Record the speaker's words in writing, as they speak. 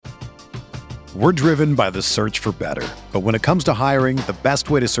We're driven by the search for better. But when it comes to hiring, the best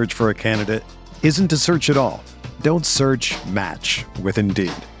way to search for a candidate isn't to search at all. Don't search, match with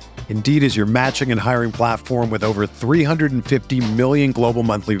Indeed. Indeed is your matching and hiring platform with over 350 million global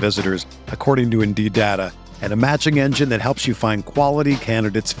monthly visitors, according to Indeed data, and a matching engine that helps you find quality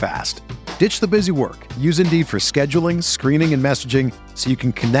candidates fast. Ditch the busy work. Use Indeed for scheduling, screening, and messaging so you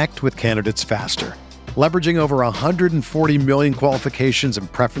can connect with candidates faster. Leveraging over 140 million qualifications and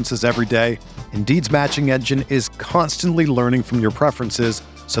preferences every day, Indeed's matching engine is constantly learning from your preferences,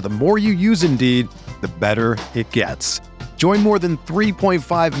 so the more you use Indeed, the better it gets. Join more than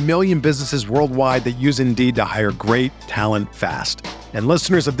 3.5 million businesses worldwide that use Indeed to hire great talent fast. And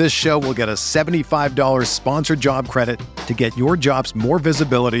listeners of this show will get a $75 sponsored job credit to get your jobs more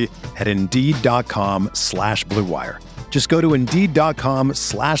visibility at Indeed.com/Blue Wire. Just go to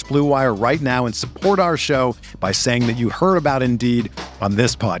Indeed.com/Blue Wire right now and support our show by saying that you heard about Indeed on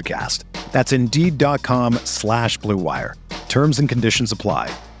this podcast. That's Indeed.com/Blue Wire. Terms and conditions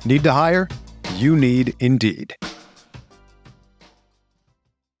apply. Need to hire? You need Indeed.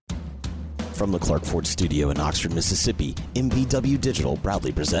 From the Clark Ford Studio in Oxford, Mississippi, MVW Digital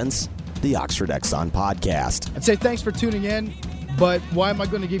proudly presents the Oxford Exxon Podcast. I'd say thanks for tuning in, but why am I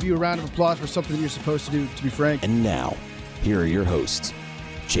going to give you a round of applause for something that you're supposed to do, to be frank? And now, here are your hosts,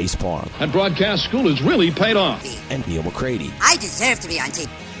 Chase Parham. That broadcast school has really paid off. And Neil McCready. I deserve to be on TV.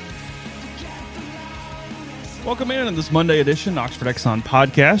 Welcome in this Monday edition, Oxford Exxon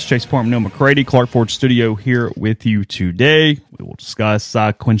Podcast. Chase Parham, Neil McCready, Clark Ford Studio here with you today. We will discuss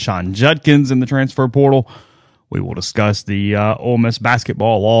Quinshon Judkins in the transfer portal. We will discuss the Ole Miss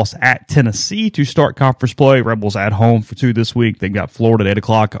basketball loss at Tennessee to start conference play. Rebels at home for 2 this week. They've got Florida at 8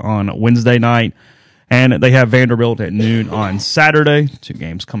 o'clock on Wednesday night. And they have Vanderbilt at noon on Saturday. 2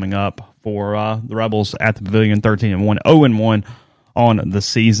 games coming up for the Rebels at the Pavilion, 13-1, 0-1 on the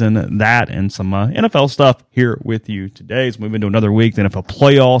season. That and some NFL stuff here with you today. Let's move into another week. The NFL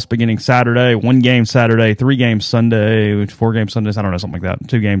playoffs beginning Saturday. 1 game Saturday, 3 games Sunday, 4 games Sundays. I don't know, something like that.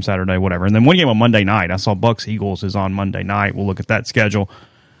 2 games Saturday, whatever. And then 1 game on Monday night. I saw Bucks Eagles is on Monday night. We'll look at that schedule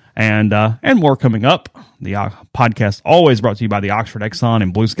and more coming up. The podcast always brought to you by the Oxford Exxon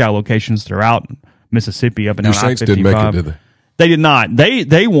and Blue Sky locations throughout Mississippi up and down I-55. Your Saints didn't make it, did they? They did not.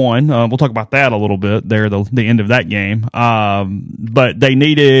 They won. We'll talk about that a little bit there, the end of that game. But they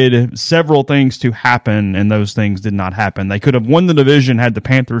needed several things to happen, and those things did not happen. They could have won the division had the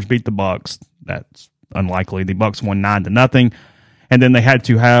Panthers beat the Bucks. That's unlikely. The Bucks won 9-0, and then they had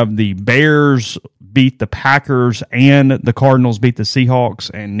to have the Bears beat the Packers and the Cardinals beat the Seahawks,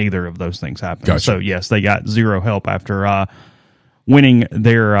 and neither of those things happened. Gotcha. So yes, they got zero help after winning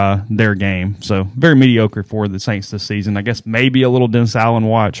their game. So very mediocre for the Saints this season. I guess maybe a little Dennis Allen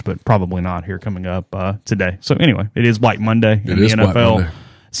watch, but probably not here coming up today. So anyway, it is Black Monday in the NFL.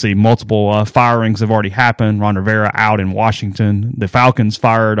 See, multiple firings have already happened. Ron Rivera out in Washington. The Falcons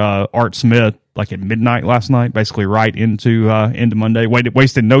fired Art Smith like at midnight last night, basically right into Monday.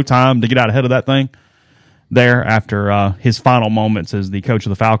 Wasted no time to get out ahead of that thing there after his final moments as the coach of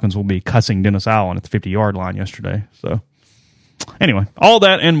the Falcons will be cussing Dennis Allen at the 50-yard line yesterday. So anyway, all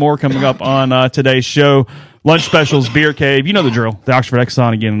that and more coming up on today's show. Lunch specials, Beer Cave, you know the drill. The Oxford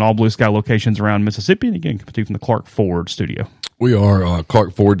Exxon, again, in all Blue Sky locations around Mississippi. And again, coming to you from the Clark Ford Studio. We are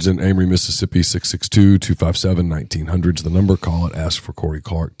Clark Ford's in Amory, Mississippi, 662-257-1900's the number. Call it, ask for Corey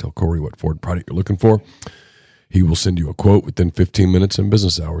Clark. Tell Corey what Ford product you're looking for. He will send you a quote within 15 minutes in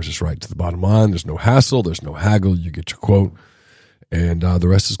business hours. It's right to the bottom line. There's no hassle. There's no haggle. You get your quote. And the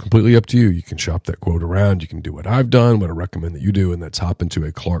rest is completely up to you. You can shop that quote around. You can do what I've done, what I recommend that you do, and that's hop into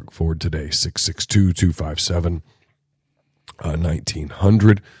a Clark Ford today,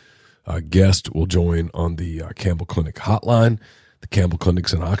 662-257-1900. Guest will join on the Campbell Clinic hotline. The Campbell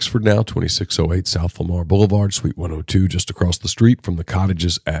Clinic's in Oxford now, 2608 South Lamar Boulevard, Suite 102, just across the street from the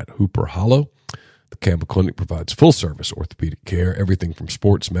cottages at Hooper Hollow. The Campbell Clinic provides full-service orthopedic care, everything from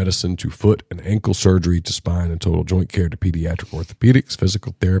sports medicine to foot and ankle surgery to spine and total joint care to pediatric orthopedics,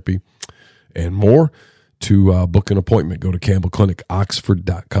 physical therapy, and more. To book an appointment, go to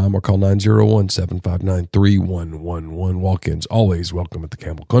campbellclinicoxford.com or call 901-759-3111. Walk-ins always welcome at the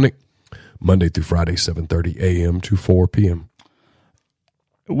Campbell Clinic, Monday through Friday, 7:30 a.m. to 4 p.m.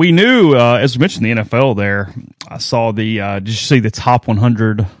 We knew, as we mentioned, the NFL there. I saw the, did you see the top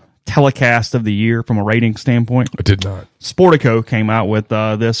 100 telecast of the year from a rating standpoint? I did not. Sportico came out with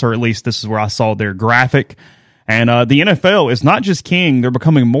this, or at least this is where I saw their graphic. And the NFL is not just king, they're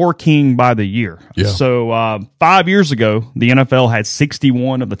becoming more king by the year. Yeah. So 5 years ago, the NFL had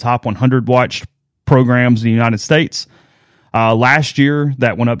 61 of the top 100 watched programs in the United States. Last year,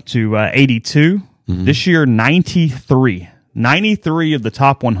 that went up to 82. Mm-hmm. This year, 93. 93 of the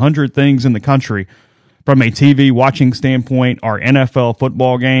top 100 things in the country from a TV watching standpoint are NFL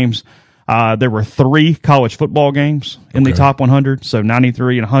football games. There were 3 college football games in the top 100, so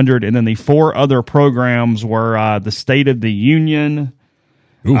 93 and 100. And then the 4 other programs were the State of the Union.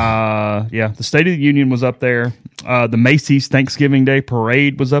 The State of the Union was up there. The Macy's Thanksgiving Day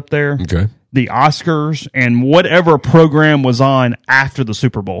Parade was up there. Okay. The Oscars, and whatever program was on after the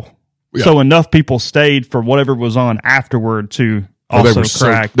Super Bowl. Yeah. So enough people stayed for whatever was on afterward to also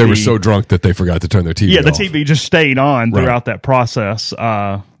crack. They were so drunk that they forgot to turn their TV off. Yeah, the TV just stayed on throughout that process.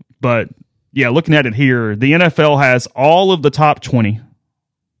 But, yeah, looking at it here, the NFL has all of the top 20,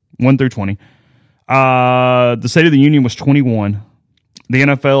 1 through 20. The State of the Union was 21. The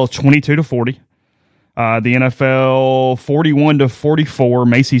NFL 22 to 40. The NFL 41 to 44.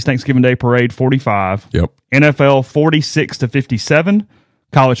 Macy's Thanksgiving Day Parade 45. Yep. NFL 46 to 57.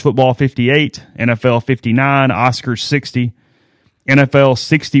 College football 58. NFL 59. Oscars 60. NFL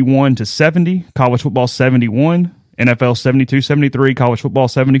 61 to 70. College football 71. NFL 72-73. College football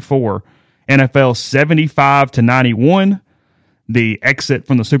 74. NFL 75 to 91. The exit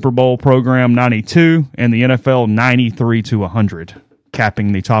from the Super Bowl program 92. And the NFL 93 to 100.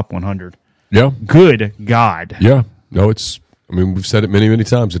 Capping the top 100. Yeah. Good God. Yeah. No, we've said it many, many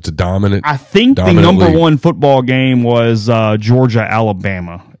times. It's a dominant. I think the number league. 1 football game was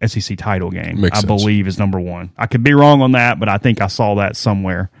Georgia-Alabama SEC title game. Makes sense. Believe is number 1. I could be wrong on that, but I think I saw that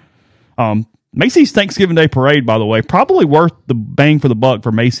somewhere. Macy's Thanksgiving Day Parade, by the way, probably worth the bang for the buck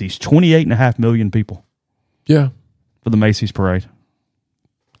for Macy's. 28.5 million people. Yeah. For the Macy's Parade.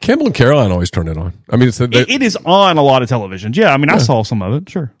 Campbell and Caroline always turn it on. I mean, it is on a lot of televisions. Yeah, I mean, I saw some of it,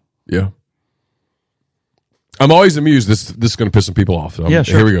 sure. Yeah. I'm always amused. This is going to piss some people off. Sure.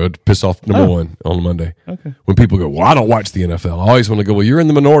 Here we go. Piss off number 1 on Monday. Okay. When people go, well, I don't watch the NFL. I always want to go, well, you're in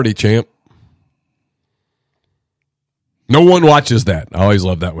the minority, champ. No one watches that. I always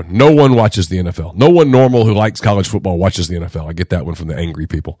love that one. No one watches the NFL. No one normal who likes college football watches the NFL. I get that one from the angry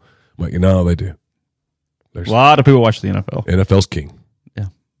people. I'm like, no, they do. There's a lot of people watch the NFL. NFL's king. Yeah.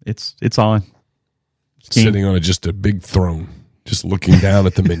 It's on. It's sitting on just a big throne, just looking down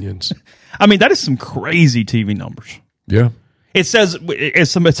at the minions. I mean, that is some crazy TV numbers. Yeah. It says,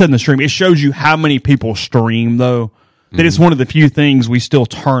 as somebody said in the stream, it shows you how many people stream, though, that it's one of the few things we still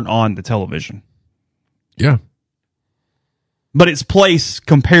turn on the television. Yeah. But its place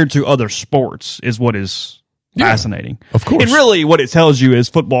compared to other sports is what is fascinating. Of course. And really what it tells you is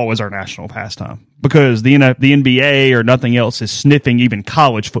football is our national pastime because the NBA or nothing else is sniffing even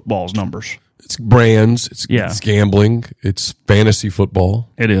college football's numbers. It's brands. It's gambling. It's fantasy football.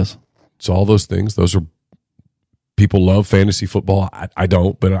 It is. It's all those things. Those are people love fantasy football. I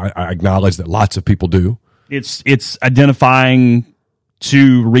don't, but I acknowledge that lots of people do. It's identifying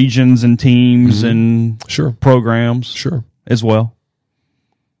to regions and teams and programs as well.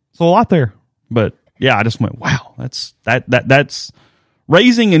 So a lot there. But yeah, I just went, wow, that's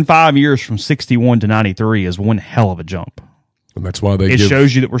raising in 5 years from 61 to 93 is one hell of a jump. And that's why it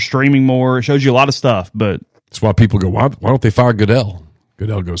shows you that we're streaming more. It shows you a lot of stuff, but that's why people go, why don't they fire Goodell?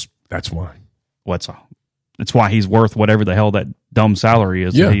 Goodell goes, that's why. It's why he's worth whatever the hell that dumb salary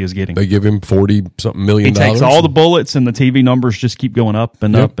is that he is getting. They give him $40-something million. He takes all the bullets, and the TV numbers just keep going up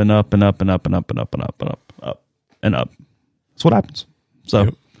and up and up and up and up and up and up and up and up and up. That's what happens.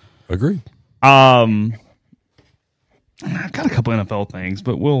 So, agreed. I've got a couple NFL things,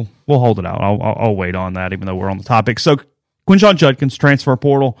 but we'll hold it out. I'll wait on that, even though we're on the topic. So, Quinshon Judkins, transfer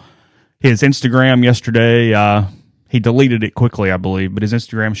portal. His Instagram yesterday, he deleted it quickly, I believe, but his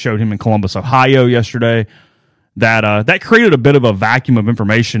Instagram showed him in Columbus, Ohio yesterday. That created a bit of a vacuum of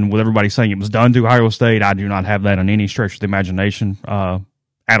information with everybody saying it was done to Ohio State. I do not have that on any stretch of the imagination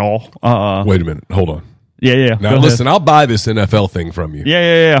at all. Wait a minute. Hold on. Yeah. Now, listen, I'll buy this NFL thing from you.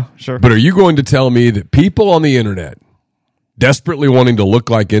 Yeah, sure. But are you going to tell me that people on the internet desperately wanting to look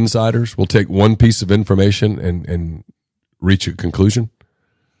like insiders will take one piece of information and reach a conclusion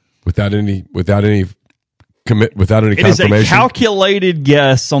without any confirmation? It is a calculated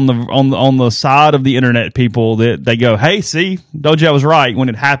guess on the side of the internet people that they go, hey, see, Doja was right when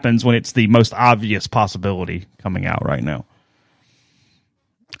it happens, when it's the most obvious possibility coming out right now.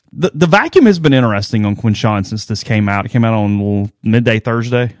 The vacuum has been interesting on Quinshon since this came out. It came out on midday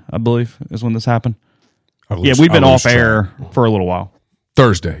Thursday, I believe, is when this happened. We've been off air for a little while.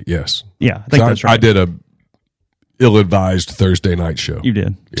 Thursday, yes. Yeah, I think that's right. I did a ill-advised Thursday night show. You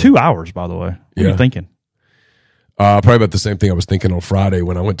did. Yeah. 2 hours, by the way. What are you thinking? Probably about the same thing I was thinking on Friday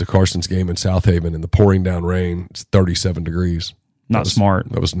when I went to Carson's game in South Haven in the pouring down rain. It's 37 degrees. Not smart.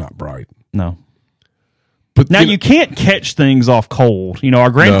 That was not bright. No. But now you can't catch things off cold. Our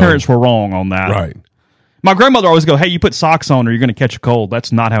grandparents were wrong on that. Right. My grandmother always go, hey, you put socks on or you're going to catch a cold.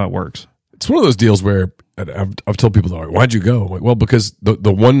 That's not how it works. It's one of those deals where I've told people, why'd you go? Like, well, because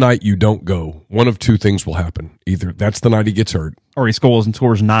the one night you don't go, one of two things will happen. Either that's the night he gets hurt. Or he scores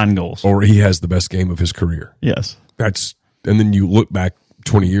 9 goals. Or he has the best game of his career. Yes. And then you look back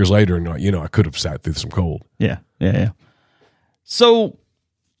 20 years later and you're like, I could have sat through some cold. Yeah. So,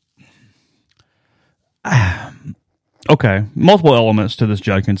 okay, multiple elements to this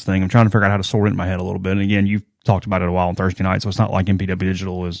Judkins thing. I'm trying to figure out how to sort it in my head a little bit. And again, you've talked about it a while on Thursday night, so it's not like MPW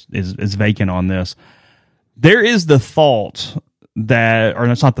Digital is vacant on this. There is the thought that, or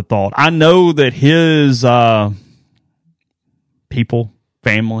that's not the thought. I know that his people,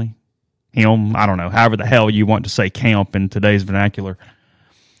 family, him, I don't know, however the hell you want to say camp in today's vernacular.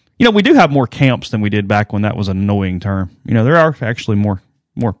 You know, we do have more camps than we did back when that was an annoying term. You know, there are actually more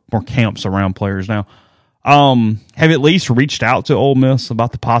camps around players now. Have at least reached out to Ole Miss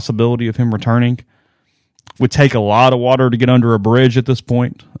about the possibility of him returning. Would take a lot of water to get under a bridge at this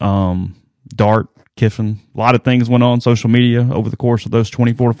point. Dart, Kiffin, a lot of things went on social media over the course of those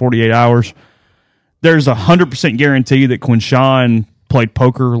 24 to 48 hours. There's 100% guarantee that Quinshon played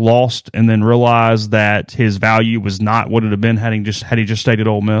poker, lost, and then realized that his value was not what it had been had he just stayed at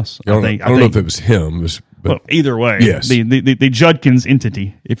Ole Miss. I don't know if it was him. But either way, yes. the Judkins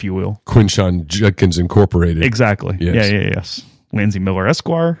entity, if you will. Quinshon Judkins Incorporated. Exactly. Yes. Yes. Lindsay Miller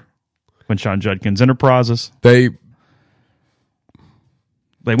Esquire, Quinshon Judkins Enterprises. They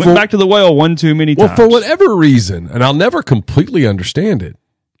went back to the well one too many times. Well, for whatever reason, and I'll never completely understand it,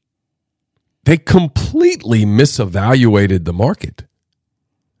 they completely misevaluated the market.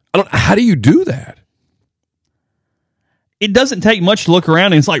 How do you do that? It doesn't take much to look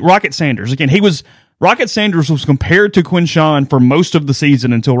around, and it's like Rocket Sanders. Again, Rocket Sanders was compared to Quinshon for most of the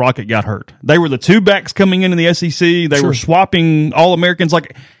season until Rocket got hurt. They were the two backs coming into the SEC. They were swapping All-Americans.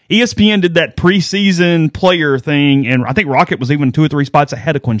 Like ESPN did that preseason player thing, and I think Rocket was even 2 or 3 spots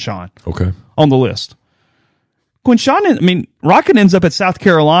ahead of Quinshon on the list. Rocket ends up at South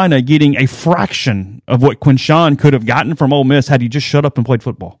Carolina getting a fraction of what Quinshon could have gotten from Ole Miss had he just shut up and played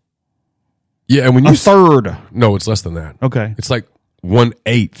football. Yeah, and when you third. No, it's less than that. Okay. It's like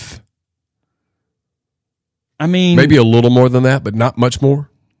 1/8. I mean, maybe a little more than that, but not much more.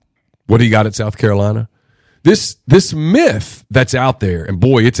 What he got at South Carolina. This myth that's out there, and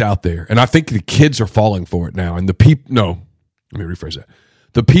boy, it's out there. And I think the kids are falling for it now. And let me rephrase that.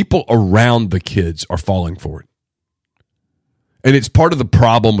 The people around the kids are falling for it. And it's part of the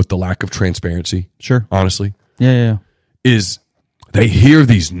problem with the lack of transparency. Sure. Honestly. Yeah. Is they hear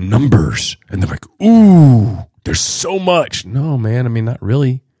these numbers and they're like, ooh, there's so much. No, man. I mean, not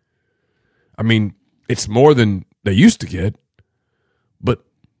really. I mean, it's more than they used to get. But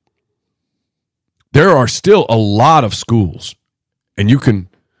there are still a lot of schools. And you can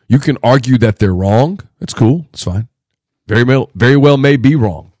argue that they're wrong. That's cool. It's fine. Very well may be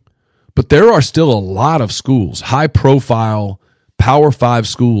wrong. But there are still a lot of schools, high profile, Power 5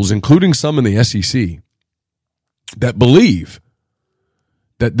 schools, including some in the SEC, that believe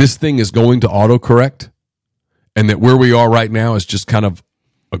that this thing is going to autocorrect and that where we are right now is just kind of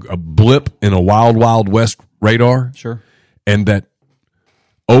a blip in a wild, wild west radar. Sure. And that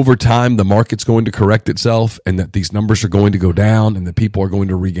over time the market's going to correct itself and that these numbers are going to go down and that people are going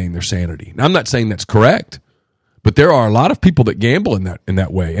to regain their sanity. Now, I'm not saying that's correct, but there are a lot of people that gamble in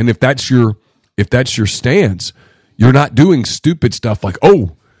that way. And if that's your stance, you're not doing stupid stuff like,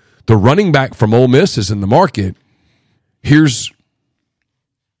 oh, the running back from Ole Miss is in the market.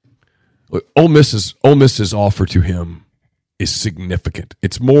 Ole Miss's offer to him is significant.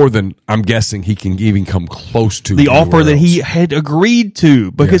 It's more than I'm guessing he can even come close to the offer that he had agreed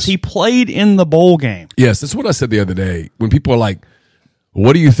to because he played in the bowl game. Yes, that's what I said the other day. When people are like,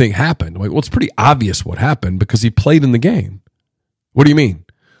 what do you think happened? I'm like, well, it's pretty obvious what happened because he played in the game. What do you mean?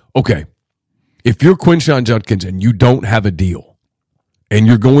 Okay, if you're Quinshon Judkins and you don't have a deal and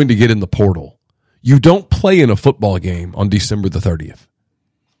you're going to get in the portal, you don't play in a football game on December the 30th.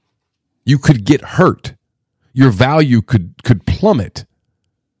 You could get hurt. Your value could plummet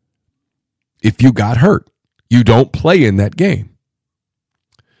if you got hurt. You don't play in that game.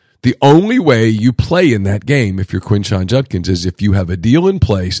 The only way you play in that game if you're Quinshon Judkins is if you have a deal in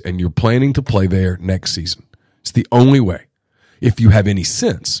place and you're planning to play there next season. It's the only way. If you have any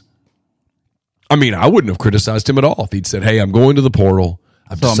sense. I mean, I wouldn't have criticized him at all if he'd said, hey, I'm going to the portal.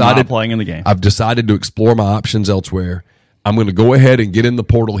 I'm not playing in the game. I've decided to explore my options elsewhere. I'm going to go ahead and get in the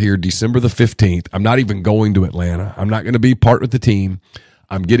portal here December the 15th. I'm not even going to Atlanta. I'm not going to be part with the team.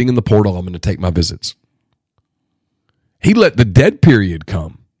 I'm getting in the portal. I'm going to take my visits. He let the dead period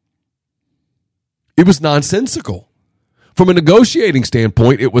come. It was nonsensical. From a negotiating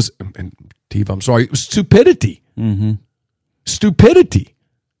standpoint, it was, and Teve, I'm sorry. It was stupidity. Mm-hmm. Stupidity.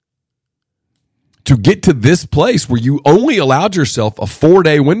 To get to this place where you only allowed yourself a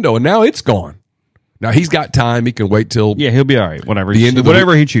 4-day window, and now it's gone. Now, he's got time. He can wait till... Yeah, he'll be all right. Whatever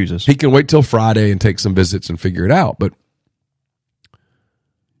he chooses. He can wait till Friday and take some visits and figure it out. But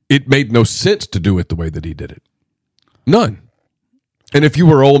it made no sense to do it the way that he did it. None. And if you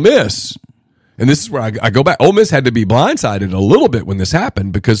were Ole Miss, and this is where I go back, Ole Miss had to be blindsided a little bit when this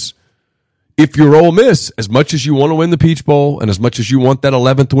happened, because if you're Ole Miss, as much as you want to win the Peach Bowl and as much as you want that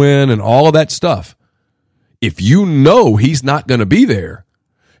 11th win and all of that stuff, if you know he's not going to be there,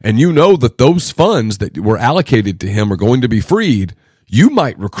 and you know that those funds that were allocated to him are going to be freed, you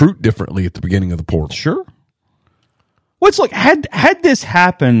might recruit differently at the beginning of the portal. Sure. Well, it's like, had this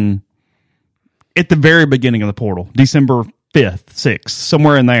happen at the very beginning of the portal, December 5th, 6th,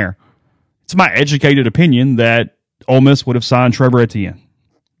 somewhere in there, it's my educated opinion that Ole Miss would have signed Trevor Etienne,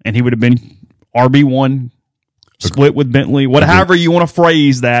 and he would have been RB1, split with Bentley, however you want to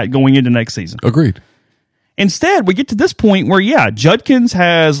phrase that going into next season. Agreed. Instead, we get to this point where, Judkins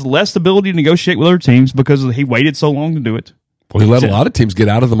has less ability to negotiate with other teams because he waited so long to do it. Well, he let a lot of teams get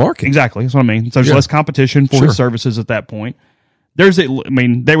out of the market. Exactly. That's what I mean. So there's less competition for his services at that point. There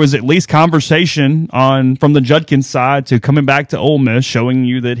was at least conversation from the Judkins side to coming back to Ole Miss, showing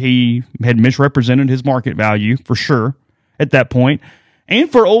you that he had misrepresented his market value for sure at that point.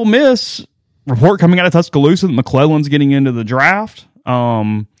 And for Ole Miss, report coming out of Tuscaloosa that McClellan's getting into the draft.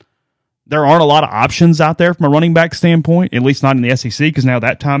 There aren't a lot of options out there from a running back standpoint, at least not in the SEC, because now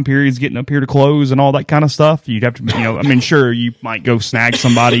that time period is getting up here to close and all that kind of stuff. You'd have to, sure, you might go snag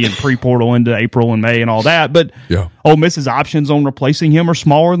somebody in pre-portal into April and May and all that, but Ole Miss's options on replacing him are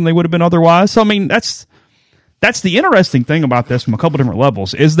smaller than they would have been otherwise. So, that's the interesting thing about this from a couple different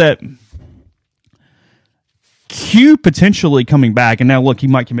levels, is that Q potentially coming back, and now look, he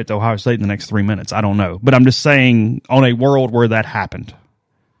might commit to Ohio State in the next 3 minutes. I don't know, but I'm just saying, on a world where that happened,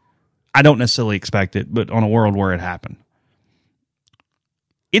 I don't necessarily expect it, but on a world where it happened,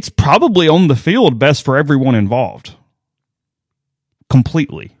 it's probably on the field best for everyone involved.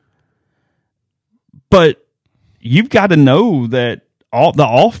 Completely. But you've got to know that all the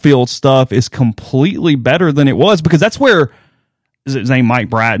off-field stuff is completely better than it was, because that's where, is his name Mike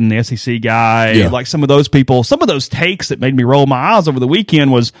Bratton, the SEC guy, like some of those people, some of those takes that made me roll my eyes over the weekend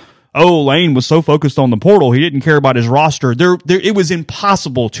was, Lane was so focused on the portal, he didn't care about his roster. It was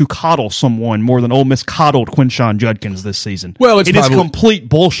impossible to coddle someone more than Ole Miss coddled Quinshon Judkins this season. Well, it is complete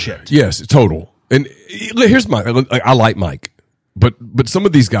bullshit. Yes, total. And here's I like Mike, but some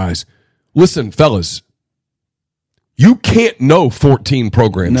of these guys, listen, fellas, you can't know 14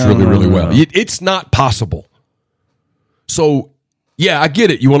 programs really well. It's not possible. So, I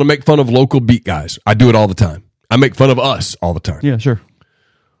get it. You want to make fun of local beat guys. I do it all the time. I make fun of us all the time. Yeah, sure.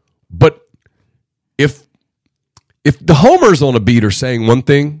 But if the homers on a beat are saying one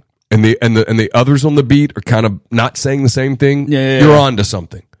thing and the others on the beat are kind of not saying the same thing, you're on to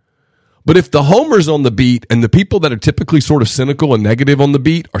something. But if the homers on the beat and the people that are typically sort of cynical and negative on the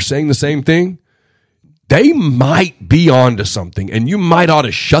beat are saying the same thing, they might be on to something, and you might ought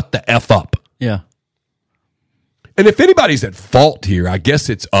to shut the F up. Yeah. And if anybody's at fault here, I guess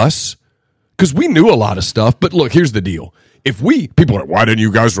it's us, because we knew a lot of stuff. But look, here's the deal. People are like, why didn't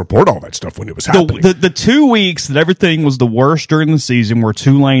you guys report all that stuff when it was happening? The 2 weeks that everything was the worst during the season were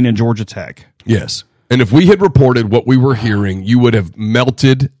Tulane and Georgia Tech. Yes. And if we had reported what we were hearing, you would have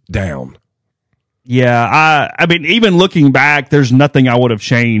melted down. Yeah, I mean, even looking back, there's nothing I would have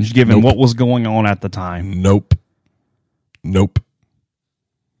changed given what was going on at the time. Nope.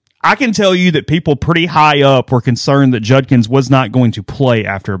 I can tell you that people pretty high up were concerned that Judkins was not going to play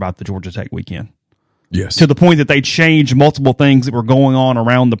after about the Georgia Tech weekend. Yes. To the point that they changed multiple things that were going on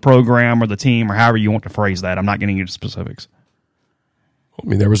around the program or the team or however you want to phrase that. I'm not getting into specifics. I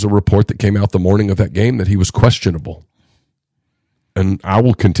mean, there was a report that came out the morning of that game that he was questionable. And I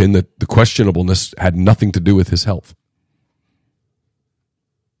will contend that the questionableness had nothing to do with his health,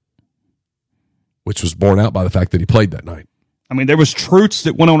 which was borne out by the fact that he played that night. I mean, there was truths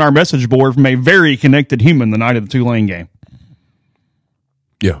that went on our message board from a very connected human the night of the Tulane game.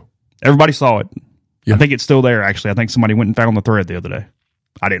 Yeah. Everybody saw it. Yeah. I think it's still there, actually. I think somebody went and found the thread the other day.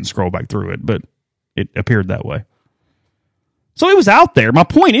 I didn't scroll back through it, but it appeared that way. So it was out there. My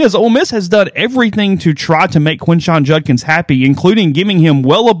point is, Ole Miss has done everything to try to make Quinshon Judkins happy, including giving him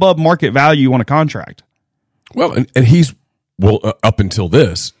well above market value on a contract. Well, and he's, up until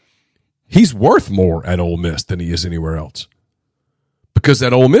this, he's worth more at Ole Miss than he is anywhere else. Because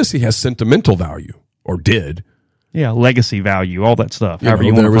at Ole Miss, he has sentimental value, or did. Yeah, legacy value, all that stuff, however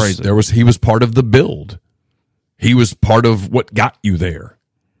you want to phrase it. He was part of the build. He was part of what got you there.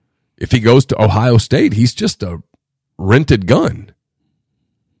 If he goes to Ohio State, he's just a rented gun.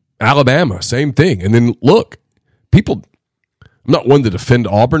 Alabama, same thing. And then look, I'm not one to defend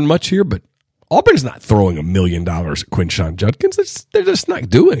Auburn much here, but Auburn's not throwing $1 million at Quinshon Judkins. They're just not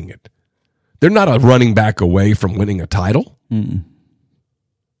doing it. They're not a running back away from winning a title. Mm-mm.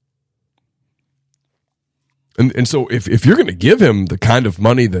 And so if you're going to give him the kind of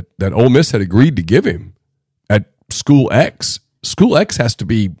money that Ole Miss had agreed to give him at School X has to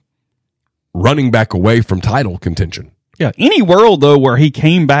be running back away from title contention. Yeah, any world though where he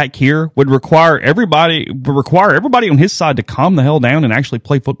came back here would require everybody on his side to calm the hell down and actually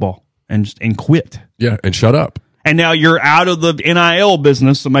play football and quit. Yeah, and shut up. And now you're out of the NIL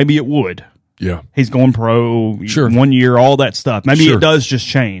business, so maybe it would. Yeah, he's going pro. Sure. 1 year, all that stuff. Maybe Sure. it does just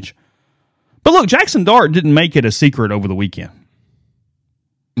change. But look, Jackson Dart didn't make it a secret over the weekend.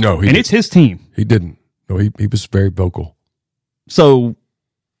 No, and it's his team. He didn't. No, he was very vocal. So,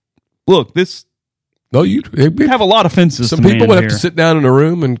 look, this. No, you have a lot of fences. Some people would have to sit down in a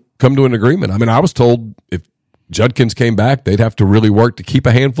room and come to an agreement. I mean, I was told if Judkins came back, they'd have to really work to keep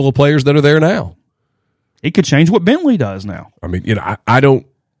a handful of players that are there now. It could change what Bentley does now. I mean, I don't.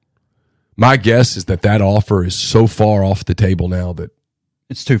 My guess is that offer is so far off the table now that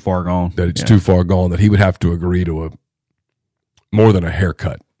it's too far gone. Too far gone that he would have to agree to more than a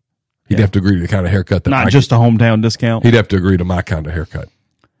haircut. He'd have to agree to the kind of haircut that not just a hometown discount. He'd have to agree to my kind of haircut.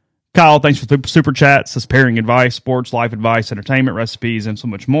 Kyle, thanks for the super chats. This pairing advice, sports, life advice, entertainment, recipes, and so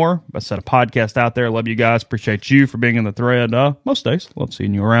much more. Best set of podcasts out there. Love you guys. Appreciate you for being in the thread most days. Love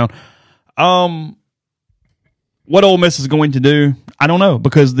seeing you around. What Ole Miss is going to do, I don't know,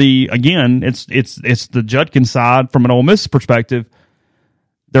 because it's the Judkins side from an Ole Miss perspective.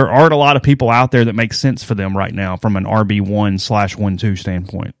 There aren't a lot of people out there that make sense for them right now from an RB1/1-2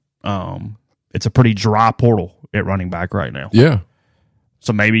 standpoint. It's a pretty dry portal at running back right now. Yeah.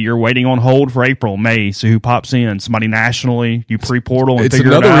 So maybe you're waiting on hold for April, May, see who pops in. Somebody nationally, you pre-portal and figure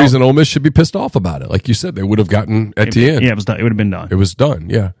it out. It's another reason Ole Miss should be pissed off about it. Like you said, they would have gotten Etienne. Yeah, it was done. It would have been done. It was done,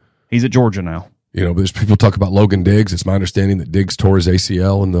 yeah. He's at Georgia now. There's people talk about Logan Diggs. It's my understanding that Diggs tore his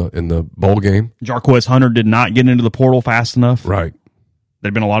ACL in the bowl game. Jarquez Hunter did not get into the portal fast enough. Right.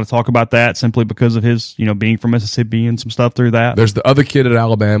 There'd been a lot of talk about that simply because of his, being from Mississippi and some stuff through that. There's the other kid at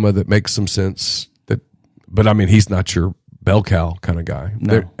Alabama that makes some sense. But I mean, he's not your bell cow kind of guy.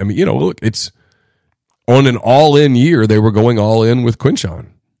 No. I mean, look, it's on an all-in year. They were going all in with Quinshon.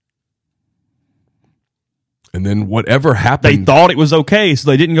 And then whatever happened. They thought it was okay, so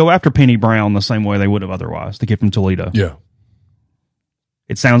they didn't go after Penny Brown the same way they would have otherwise to get from Toledo. Yeah.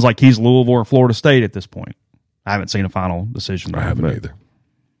 It sounds like he's Louisville or Florida State at this point. I haven't seen a final decision. I haven't either.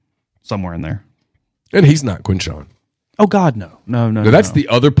 Somewhere in there. And he's not Quinshon. Oh, God, no. No. That's the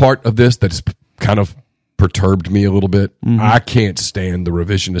other part of this that's kind of perturbed me a little bit. Mm-hmm. I can't stand the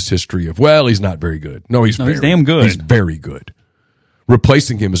revisionist history of, he's not very good. No, he's damn good. He's very good.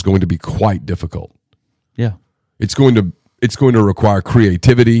 Replacing him is going to be quite difficult. Yeah. It's going to require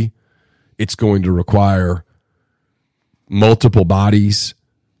creativity. It's going to require multiple bodies.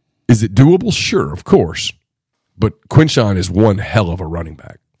 Is it doable? Sure, of course. But Quinshon is one hell of a running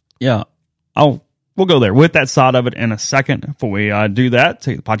back. Yeah. We'll go there with that side of it in a second. Before we do that,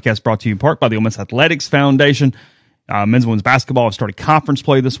 the podcast brought to you in part by the Ole Miss Athletics Foundation. Men's and women's basketball have started conference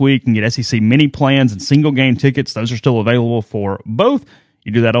play this week. You can get SEC mini plans and single game tickets. Those are still available for both.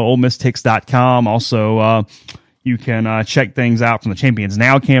 You do that at OleMissTix.com. Also, you can check things out from the Champions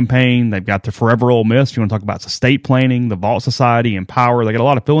Now campaign. They've got the Forever Ole Miss. If you want to talk about estate planning, the Vault Society, Empower. They got a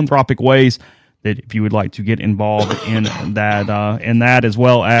lot of philanthropic ways that if you would like to get involved in that as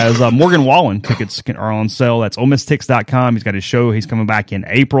well as Morgan Wallen tickets are on sale. That's OleMissTix.com. He's got his show. He's coming back in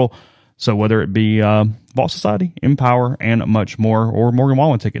April. So whether it be Vault Society, Empower, and much more, or Morgan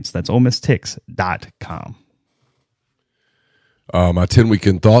Wallen tickets, that's OleMissTix.com. My 10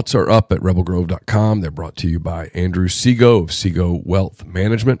 weekend thoughts are up at rebelgrove.com. They're brought to you by Andrew Seago of Seago Wealth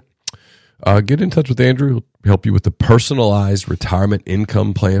Management. Get in touch with Andrew. He'll help you with the personalized retirement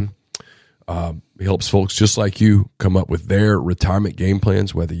income plan. He helps folks just like you come up with their retirement game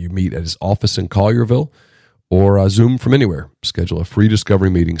plans, whether you meet at his office in Collierville or Zoom from anywhere. Schedule a free discovery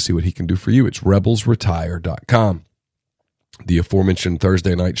meeting. See what he can do for you. It's rebelsretire.com. The aforementioned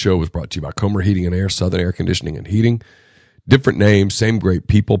Thursday night show was brought to you by Comer Heating and Air, Southern Air Conditioning and Heating. Different names, same great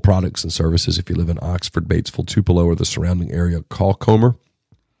people, products, and services. If you live in Oxford, Batesville, Tupelo, or the surrounding area, call Comer,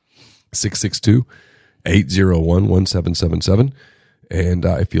 662-801-1777. And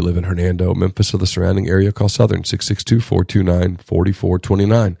if you live in Hernando, Memphis, or the surrounding area, call Southern,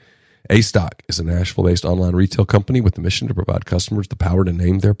 662-429-4429. A-Stock is a Nashville-based online retail company with the mission to provide customers the power to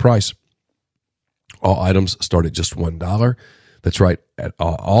name their price. All items start at just $1. That's right.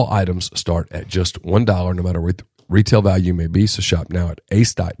 All items start at just $1, no matter what retail value may be. So shop now at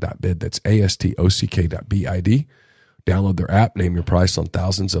astock.bid. That's ASTOCK.bid. Download their app, name your price on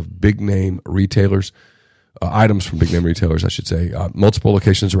thousands of big name retailers, items from big name retailers, I should say. Multiple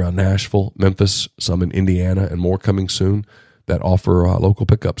locations around Nashville, Memphis, some in Indiana, and more coming soon that offer local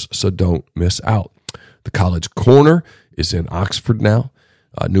pickups. So don't miss out. The College Corner is in Oxford now.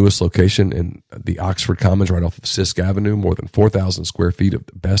 Newest location in the Oxford Commons right off of Sisk Avenue. More than 4,000 square feet of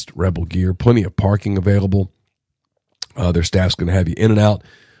the best Rebel gear. Plenty of parking available. Their staff's going to have you in and out,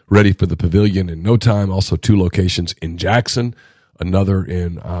 ready for the pavilion in no time. Also 2 locations in Jackson, another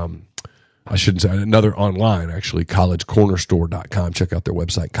in, another online, actually, collegecornerstore.com. Check out their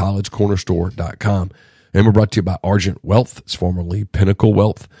website, collegecornerstore.com. And we're brought to you by Argent Wealth. It's formerly Pinnacle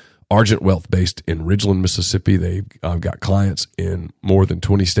Wealth. Argent Wealth, based in Ridgeland, Mississippi. They've got clients in more than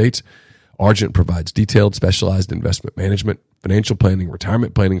 20 states. Argent provides detailed, specialized investment management, financial planning,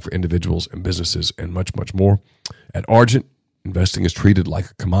 retirement planning for individuals and businesses, and much, much more. At Argent, investing is treated like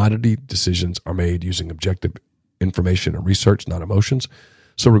a commodity. Decisions are made using objective information and research, not emotions.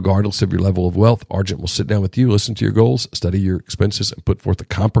 So regardless of your level of wealth, Argent will sit down with you, listen to your goals, study your expenses, and put forth a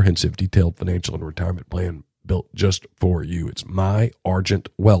comprehensive, detailed financial and retirement plan built just for you. It's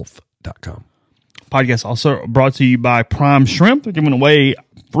myargentwealth.com. Podcast also brought to you by Prime Shrimp. They're giving away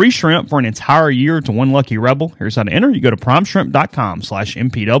free shrimp for an entire year to one lucky rebel. Here's how to enter. You go to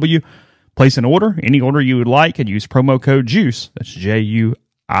primeshrimp.com/MPW. Place an order, any order you would like, and use promo code JUICE. That's JUICE.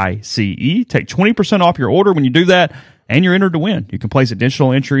 Take 20% off your order when you do that, and you're entered to win. You can place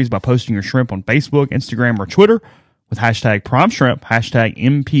additional entries by posting your shrimp on Facebook, Instagram, or Twitter with hashtag Prime Shrimp, hashtag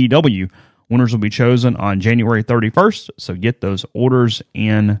MPW. Winners will be chosen on January 31st, so get those orders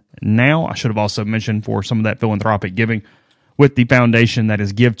in now. I should have also mentioned for some of that philanthropic giving with the foundation that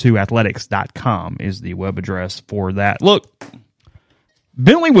is give2athletics.com is the web address for that. Look,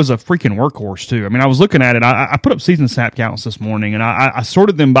 Bentley was a freaking workhorse, too. I mean, I was looking at it. I put up season snap counts this morning, and I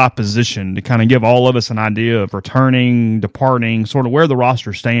sorted them by position to kind of give all of us an idea of returning, departing, sort of where the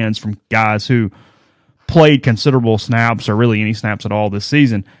roster stands from guys who played considerable snaps or really any snaps at all this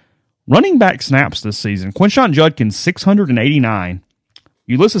season. Running back snaps this season, Quinshon Judkins, 689.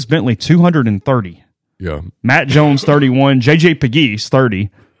 Ulysses Bentley, 230. Yeah. Matt Jones, 31. J.J. Pegues, 30.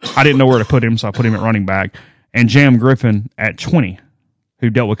 I didn't know where to put him, so I put him at running back. And Jam Griffin at 20,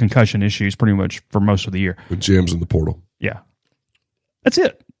 who dealt with concussion issues pretty much for most of the year. With Jam's in the portal. Yeah. That's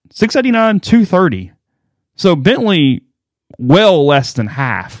it. 689, 230. So Bentley, well less than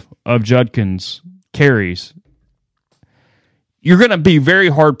half of Judkins' carries. You're going to be very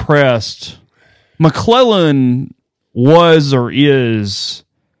hard-pressed. McClellan was or is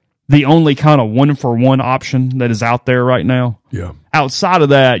the only kind of one-for-one option that is out there right now. Yeah. Outside of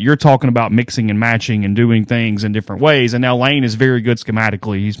that, you're talking about mixing and matching and doing things in different ways. And now Lane is very good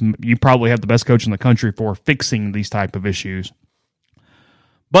schematically. You probably have the best coach in the country for fixing these type of issues.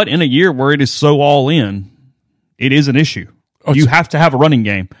 But in a year where it is so all in, it is an issue. You have to have a running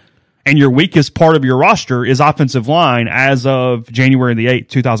game. And your weakest part of your roster is offensive line as of January the 8th,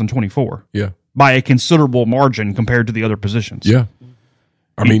 2024. Yeah. By a considerable margin compared to the other positions. Yeah.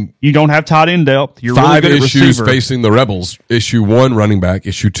 I mean, you don't have tight end depth. You're 5 really good at issues receiver. facing the Rebels. Issue 1, running back.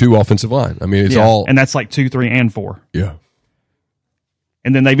 Issue 2, offensive line. I mean, it's all. And that's like 2, 3, and 4. Yeah.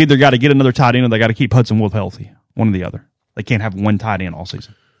 And then they've either got to get another tight end or they got to keep Hudson Wolf healthy. One or the other. They can't have one tight end all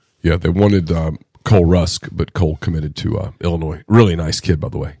season. Yeah, they wanted Cole Rusk, but Cole committed to Illinois. Really nice kid, by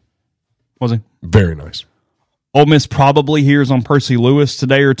the way. Was he? Very nice. Ole Miss probably hears on Percy Lewis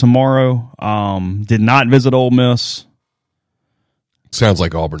today or tomorrow. Did not visit Ole Miss. Sounds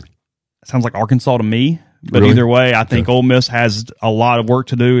like Auburn. Sounds like Arkansas to me. But Really? either way, I think Ole Miss has a lot of work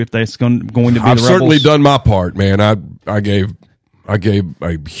to do if that's going to be the I've Rebels. certainly done my part, man. I gave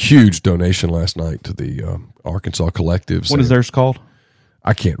a huge donation last night to the Arkansas Collective. What is theirs called?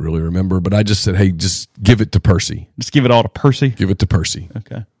 I can't really remember, but I just said, hey, just give it to Percy. Just give it all to Percy? Give it to Percy.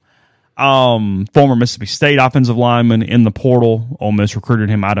 Okay. Former Mississippi State offensive lineman in the portal. Ole Miss recruited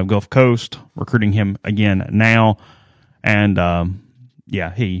him out of Gulf Coast, recruiting him again now. And,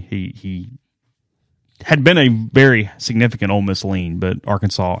 he had been a very significant Ole Miss lean, but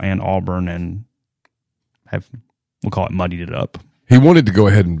Arkansas and Auburn and we'll call it muddied it up. He wanted to go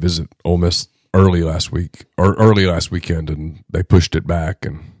ahead and visit Ole Miss early last weekend, and they pushed it back,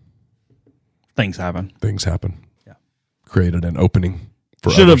 and Things happen. Yeah. Created an opening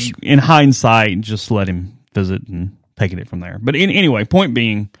for Should have, others. in hindsight, just let him visit and taken it from there. But anyway, point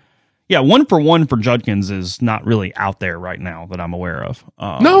being, yeah, 1-for-1 for Judkins is not really out there right now that I'm aware of.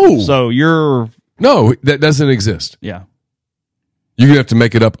 No. So No, that doesn't exist. yeah. You're going to have to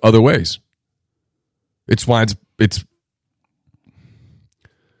make it up other ways. It's why it's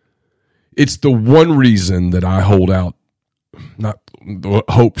It's the one reason that I hold out. Not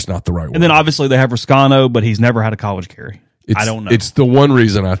hope's not the right word. And then obviously they have Ruscano, but he's never had a college carry. I don't know. It's the one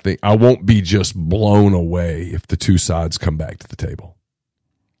reason I think I won't be just blown away if the two sides come back to the table.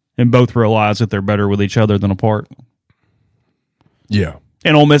 And both realize that they're better with each other than apart. Yeah.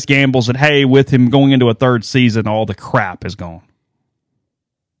 And Ole Miss gambles that, hey, with him going into a third season, all the crap is gone.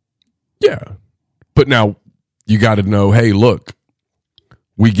 Yeah. But now you got to know, hey, look,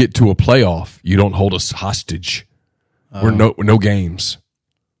 we get to a playoff. You don't hold us hostage. We're no games.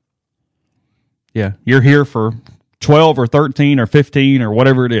 Yeah. You're here for 12 or 13 or 15 or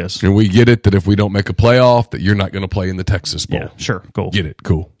whatever it is. And we get it that if we don't make a playoff, that you're not going to play in the Texas Bowl. Yeah, sure. Cool. Get it.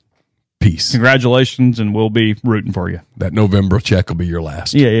 Cool. Peace. Congratulations, and we'll be rooting for you. That November check will be your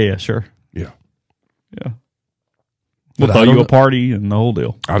last. Yeah, sure. Yeah. Yeah. We'll But throw I don't you a know. party and the whole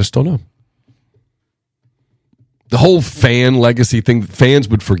deal. I just don't know. The whole fan legacy thing, fans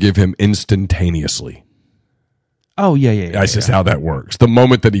would forgive him instantaneously. Oh, yeah. That's just how that works. The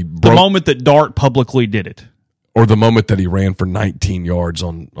moment that he The broke, moment that Dart publicly did it. or the moment that he ran for 19 yards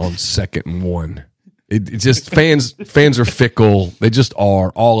on 2nd and 1. It just fans are fickle. They just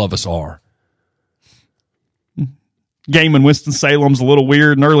are. All of us are. Game in Winston-Salem's a little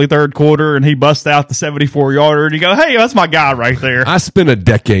weird in early third quarter, and he busts out the 74-yarder, and you go, hey, that's my guy right there. I spent a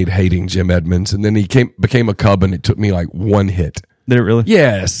decade hating Jim Edmonds, and then he became a Cub, and it took me like one hit. Did it really?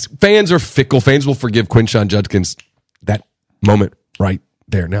 Yes. Fans are fickle. Fans will forgive Quinshon Judkins that moment right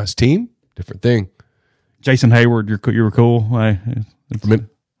there. Now his team, different thing. Jason Hayward, you were cool. I mean,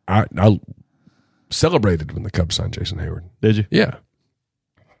 I celebrated when the Cubs signed Jason Hayward. Did you? Yeah.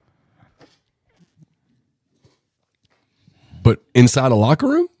 But inside a locker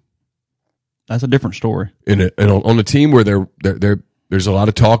room, That's a different story. and on a team where there's a lot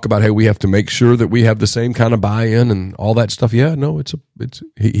of talk about, hey, we have to make sure that we have the same kind of buy-in and all that stuff. Yeah, no,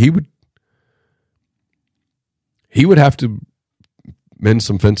 he would have to mend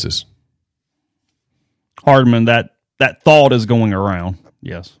some fences. Hardman, that thought is going around.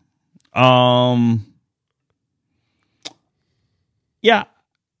 Yes. Yeah.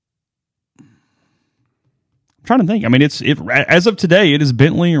 I'm trying to think. I mean, as of today, it is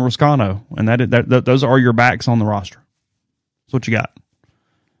Bentley and Ruscano, and that those are your backs on the roster. That's what you got.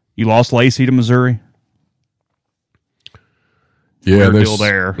 You lost Lacey to Missouri. Yeah, Weird deal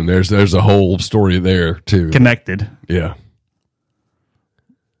there. And there's a whole story there too. Connected. Yeah.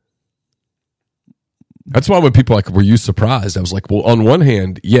 That's why when people are like, were you surprised? I was like, well, on one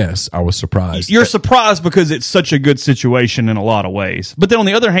hand, yes, I was surprised. You're surprised because it's such a good situation in a lot of ways. But then on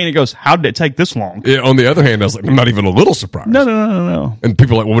the other hand, it goes, how did it take this long? Yeah, on the other hand, I was like, I'm not even a little surprised. No. And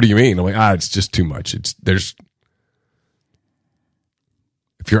people are like, well, what do you mean? I'm like, it's just too much. If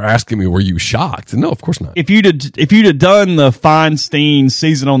you're asking me, were you shocked? No, of course not. If you'd have done the Feinstein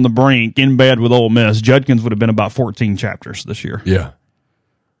season on the brink in bed with Ole Miss, Judkins would have been about 14 chapters this year. Yeah.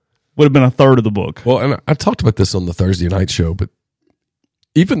 Would have been a third of the book. Well, and I talked about this on the Thursday night show, but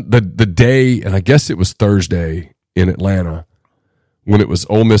even the day, and I guess it was Thursday in Atlanta, when it was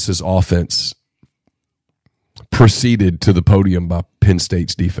Ole Miss's offense proceeded to the podium by Penn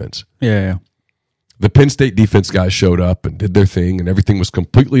State's defense. Yeah. The Penn State defense guys showed up and did their thing, and everything was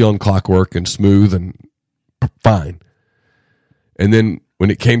completely on clockwork and smooth and fine. And then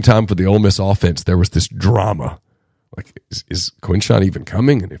when it came time for the Ole Miss offense, there was this drama. Like, is Quinshon even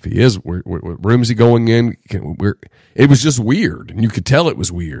coming? And if he is, what room is he going in? It was just weird, and you could tell it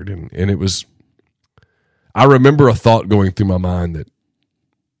was weird. And it was, I remember a thought going through my mind that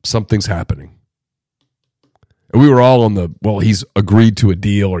something's happening. And we were all on well, he's agreed to a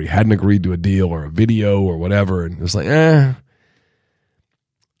deal, or he hadn't agreed to a deal, or a video, or whatever. And it was like, I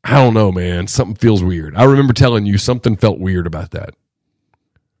don't know, man. Something feels weird. I remember telling you something felt weird about that.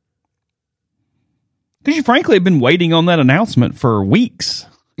 Because you frankly have been waiting on that announcement for weeks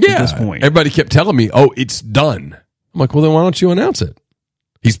at this point. Everybody kept telling me, oh, it's done. I'm like, well, then why don't you announce it?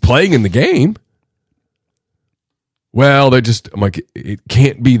 He's playing in the game. Well, I'm like, it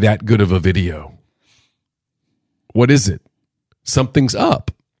can't be that good of a video. What is it? Something's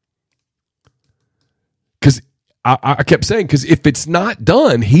up. Because I kept saying, because if it's not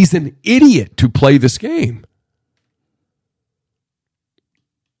done, he's an idiot to play this game.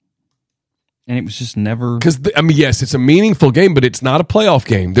 And it was just never... Because, yes, it's a meaningful game, but it's not a playoff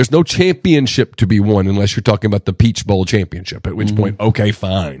game. There's no championship to be won unless you're talking about the Peach Bowl championship, at which point, okay,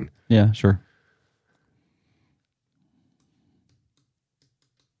 fine. Yeah, sure.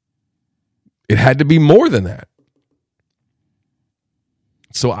 It had to be more than that.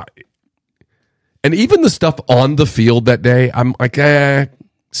 So, and even the stuff on the field that day, I'm like,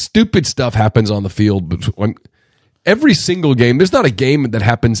 stupid stuff happens on the field. But every single game, there's not a game that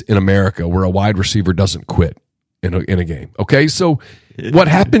happens in America where a wide receiver doesn't quit in a game. Okay, so what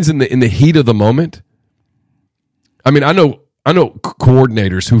happens in the heat of the moment? I mean, I know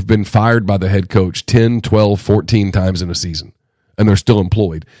coordinators who've been fired by the head coach 10, 12, 14 times in a season, and they're still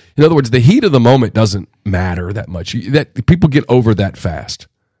employed. In other words, the heat of the moment doesn't matter that much. That people get over that fast.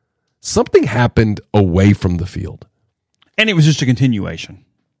 Something happened away from the field. And it was just a continuation.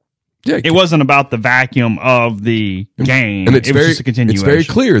 Yeah, it wasn't about the vacuum of the game. And it was just a continuation. It's very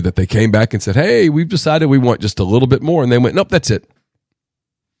clear that they came back and said, hey, we've decided we want just a little bit more. And they went, nope, that's it.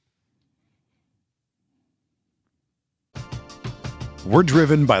 We're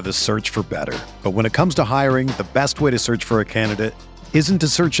driven by the search for better. But when it comes to hiring, the best way to search for a candidate isn't to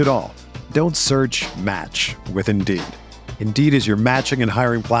search at all. Don't search, match with Indeed. Indeed is your matching and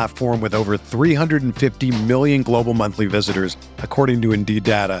hiring platform with over 350 million global monthly visitors, according to Indeed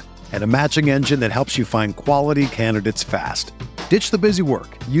data, and a matching engine that helps you find quality candidates fast. Ditch the busy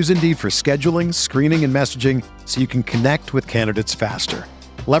work. Use Indeed for scheduling, screening, and messaging so you can connect with candidates faster.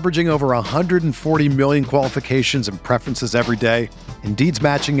 Leveraging over 140 million qualifications and preferences every day, Indeed's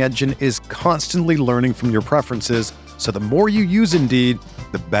matching engine is constantly learning from your preferences, so the more you use Indeed,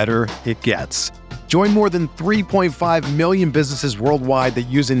 the better it gets. Join more than 3.5 million businesses worldwide that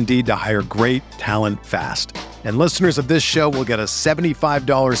use Indeed to hire great talent fast. And listeners of this show will get a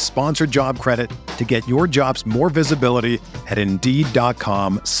 $75 sponsored job credit to get your jobs more visibility at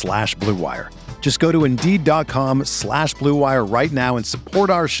Indeed.com/Blue Wire. Just go to Indeed.com/Blue Wire right now and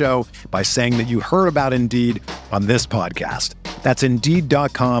support our show by saying that you heard about Indeed on this podcast. That's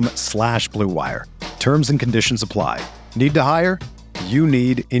Indeed.com/Blue Wire. Terms and conditions apply. Need to hire? You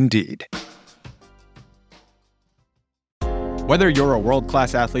need Indeed. Whether you're a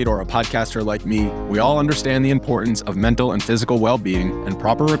world-class athlete or a podcaster like me, we all understand the importance of mental and physical well-being and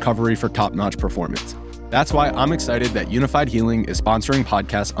proper recovery for top-notch performance. That's why I'm excited that Unified Healing is sponsoring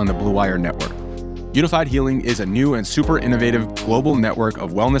podcasts on the Blue Wire Network. Unified Healing is a new and super innovative global network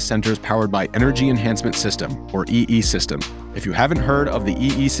of wellness centers powered by Energy Enhancement System, or EE System. If you haven't heard of the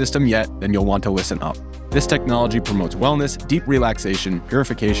EE System yet, then you'll want to listen up. This technology promotes wellness, deep relaxation,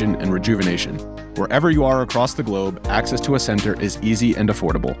 purification, and rejuvenation. Wherever you are across the globe, access to a center is easy and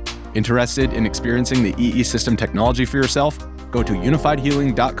affordable. Interested in experiencing the EE System technology for yourself? Go to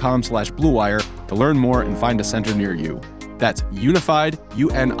unifiedhealing.com/Blue Wire to learn more and find a center near you. That's unified,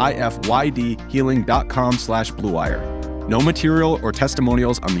 UNIFYD, healing.com/Blue Wire. No material or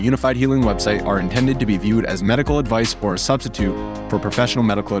testimonials on the Unified Healing website are intended to be viewed as medical advice or a substitute for professional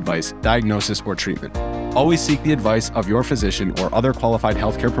medical advice, diagnosis, or treatment. Always seek the advice of your physician or other qualified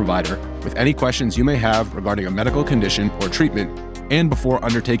healthcare provider with any questions you may have regarding a medical condition or treatment and before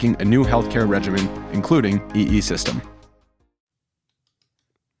undertaking a new healthcare regimen, including EE System.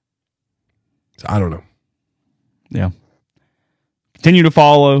 I don't know. Yeah. Continue to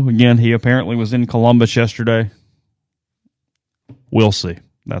follow. Again, he apparently was in Columbus yesterday. We'll see.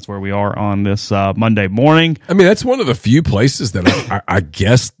 That's where we are on this Monday morning. I mean, that's one of the few places that I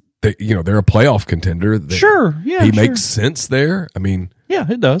guess that, they're a playoff contender. Sure. Yeah. He makes sense there. I mean, yeah,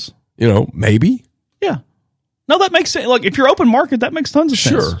 it does. Maybe. Yeah. No, that makes sense. Like, if you're open market, that makes tons of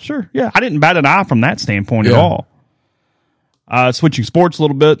sense. Sure. Yeah. I didn't bat an eye from that standpoint at all. Switching sports a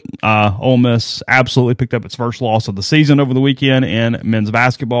little bit, Ole Miss absolutely picked up its first loss of the season over the weekend in men's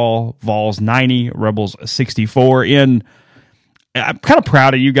basketball. Vols 90, Rebels 64. I'm kind of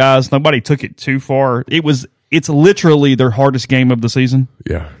proud of you guys. Nobody took it too far. It's literally their hardest game of the season.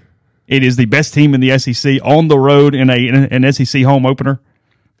 Yeah. It is the best team in the SEC on the road in an SEC home opener.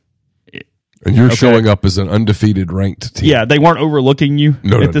 And you're showing up as an undefeated ranked team. Yeah, they weren't overlooking you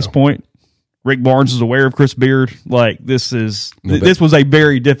at this point. Rick Barnes is aware of Chris Beard. Like, this was a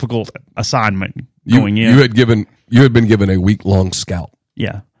very difficult assignment going in. You had been given a week-long scout.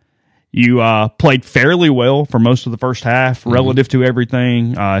 Yeah. You played fairly well for most of the first half relative to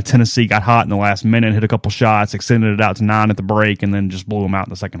everything. Tennessee got hot in the last minute, hit a couple shots, extended it out to 9 at the break, and then just blew them out in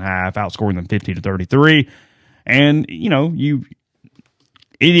the second half, outscoring them 50-33. And,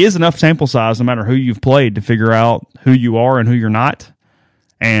 it is enough sample size, no matter who you've played, to figure out who you are and who you're not.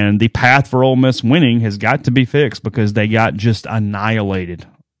 And the path for Ole Miss winning has got to be fixed because they got just annihilated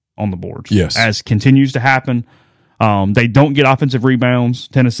on the boards. Yes. As continues to happen. They don't get offensive rebounds.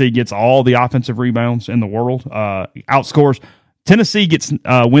 Tennessee gets all the offensive rebounds in the world. Outscores. Tennessee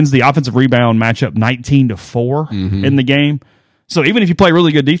wins the offensive rebound matchup 19-4 in the game. So even if you play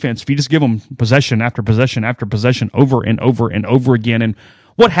really good defense, if you just give them possession after possession after possession over and over and over again, and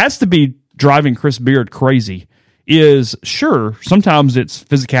what has to be driving Chris Beard crazy is, sure, sometimes it's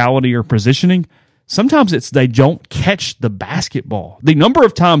physicality or positioning. sometimes it's they don't catch the basketball. The number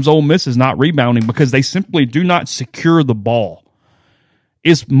of times Ole Miss is not rebounding because they simply do not secure the ball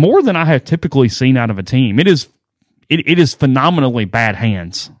is more than I have typically seen out of a team. It is phenomenally bad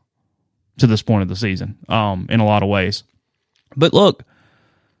hands to this point of the season, in a lot of ways. But look,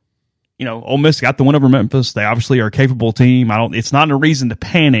 Ole Miss got the win over Memphis. They obviously are a capable team. It's not a reason to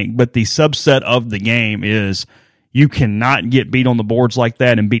panic, but the subset of the game is you cannot get beat on the boards like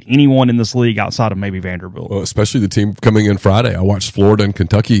that and beat anyone in this league outside of maybe Vanderbilt. Well, especially the team coming in Friday. I watched Florida and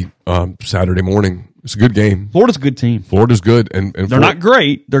Kentucky Saturday morning. It's a good game. Florida's a good team. Florida's good, and they're not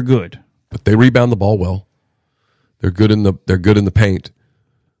great. They're good, but they rebound the ball well. They're good in the paint.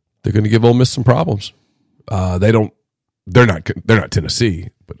 They're going to give Ole Miss some problems. They're not Tennessee,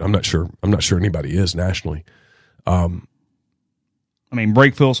 but I'm not sure anybody is nationally.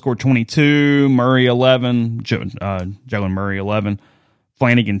 Brakefield scored 22, Murray 11, Joe and Murray 11,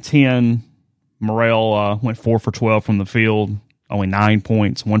 Flanagan 10, Morrell went 4 for 12 from the field, only 9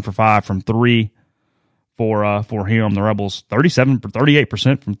 points, 1 for 5 from 3 for him. The Rebels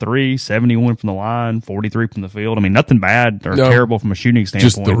 38% from 3, 71 from the line, 43 from the field. Nothing bad or terrible from a shooting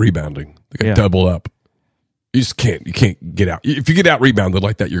standpoint. Just the rebounding. They got doubled up. You can't get out. If you get out rebounded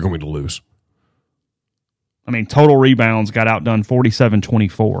like that, you're going to lose. Total rebounds got outdone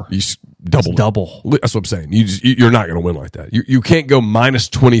 47-24. You double. That's what I'm saying. You're not going to win like that. You can't go minus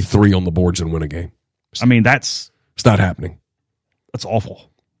 23 on the boards and win a game. It's not happening. That's awful.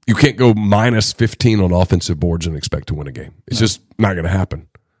 You can't go minus 15 on offensive boards and expect to win a game. It's just not going to happen.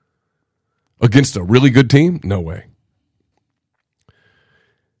 Against a really good team? No way.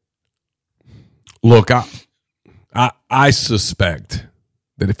 Look, I suspect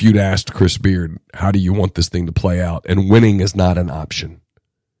that if you'd asked Chris Beard, how do you want this thing to play out, and winning is not an option,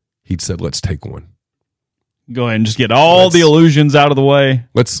 he'd said, let's take one. Go ahead and just get all the illusions out of the way.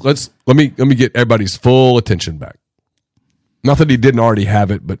 Let me get everybody's full attention back. Not that he didn't already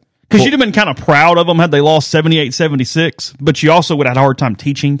have it, but because you'd have been kind of proud of them had they lost 78-76, but you also would have had a hard time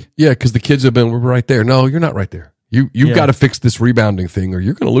teaching. Yeah, because the kids we're right there. No, you're not right there. You've got to fix this rebounding thing, or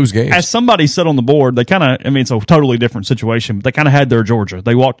you're going to lose games. As somebody said on the board, they kind of, it's a totally different situation, but they kind of had their Georgia.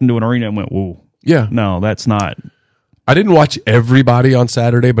 They walked into an arena and went, whoa. Yeah. No, that's not. I didn't watch everybody on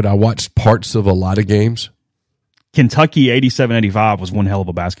Saturday, but I watched parts of a lot of games. Kentucky 87-85 was one hell of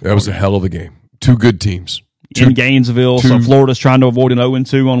a basketball game. That was a hell of a game. Two good teams. In Gainesville, so Florida's trying to avoid an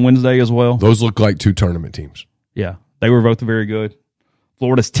 0-2 on Wednesday as well. Those look like two tournament teams. Yeah, they were both very good.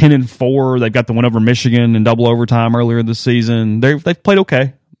 Florida's 10-4. They've got the win over Michigan in double overtime earlier this season. They've played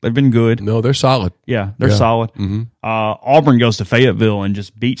okay. They've been good. No, they're solid. Yeah, they're solid. Mm-hmm. Auburn goes to Fayetteville and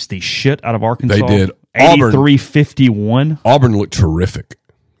just beats the shit out of Arkansas. They did. 83-51. Auburn looked terrific.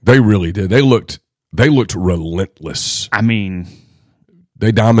 They really did. They looked relentless.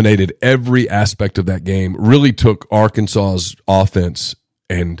 They dominated every aspect of that game, really took Arkansas's offense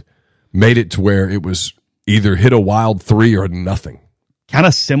and made it to where it was either hit a wild three or nothing. Kind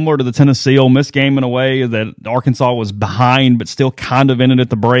of similar to the Tennessee Ole Miss game in a way that Arkansas was behind but still kind of in it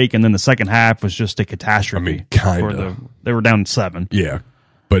at the break, and then the second half was just a catastrophe. Kind of. They were down 7. Yeah,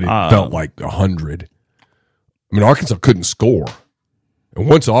 but it felt like 100. Arkansas couldn't score. And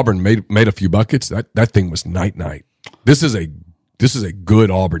once Auburn made a few buckets, that thing was night-night. This is a good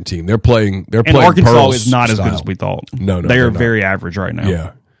Auburn team. They're playing. And Arkansas Pearl's is not style. as good as we thought. No, they are very average right now.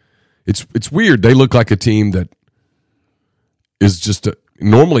 Yeah, it's weird. They look like a team that is just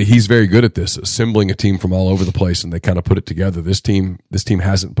normally he's very good at this, assembling a team from all over the place, and they kind of put it together. This team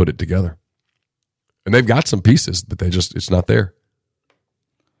hasn't put it together, and they've got some pieces, but it's not there.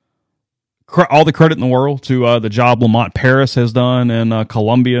 All the credit in the world to the job Lamont Paris has done in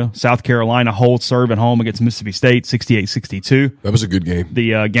Columbia. South Carolina holds serve at home against Mississippi State, 68-62. That was a good game.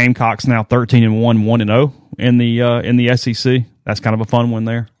 The Gamecocks now 13-1, 1-0 in the SEC. That's kind of a fun one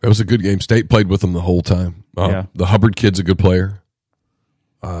there. That was a good game. State played with them the whole time. The Hubbard kid's a good player.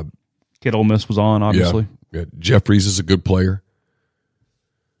 Kid Ole Miss was on, obviously. Yeah. Jeffries is a good player.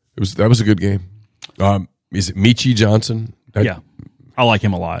 That was a good game. Is it Michi Johnson? I like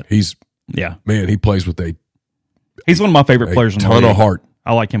him a lot. Man, he plays with he's one of my favorite players in the league. Ton of heart.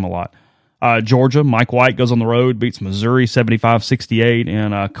 I like him a lot. Georgia, Mike White goes on the road, beats Missouri 75-68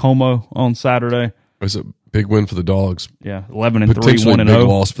 in Como on Saturday. It was a big win for the Dogs. Yeah, 11-3, Potentially 1-0. big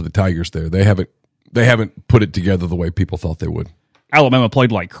loss for the Tigers there. They haven't put it together the way people thought they would. Alabama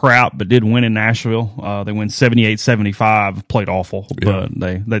played like crap, but did win in Nashville. They win 78-75. Played awful, but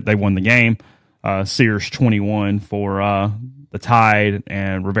they won the game. Sears 21 for the Tide,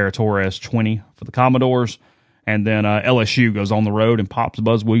 and Rivera Torres 20 for the Commodores. And then LSU goes on the road and pops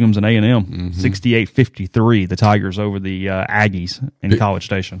Buzz Williams and A&M, 68-53. The Tigers over the Aggies in College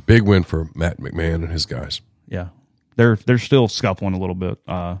Station. Big win for Matt McMahon and his guys. Yeah, they're still scuffling a little bit.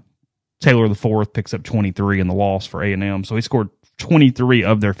 Taylor IV picks up 23 in the loss for A&M, so he scored 23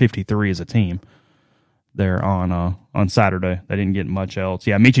 of their 53 as a team there on Saturday. They didn't get much else.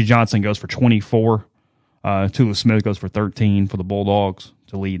 Yeah, Michie Johnson goes for 24. Tula Smith goes for 13 for the Bulldogs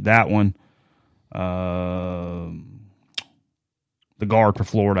to lead that one. The guard for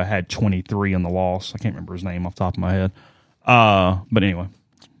Florida had 23 in the loss. I can't remember his name off the top of my head. But anyway.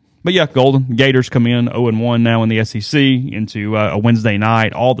 But yeah, Golden Gators come in 0-1 now in the SEC into a Wednesday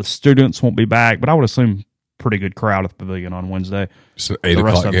night. All the students won't be back, but I would assume pretty good crowd at the Pavilion on Wednesday. It's an 8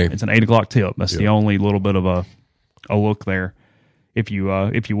 o'clock game. It's an 8 o'clock tip. That's the only little bit of a look there, if you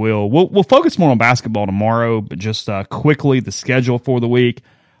will. We'll focus more on basketball tomorrow, but just quickly the schedule for the week.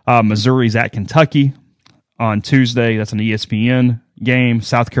 Missouri's at Kentucky on Tuesday. That's an ESPN game.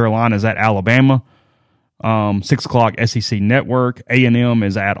 South Carolina's at Alabama. 6 o'clock SEC Network. A&M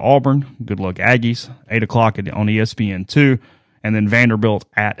is at Auburn. Good luck, Aggies. 8 o'clock on ESPN2. And then Vanderbilt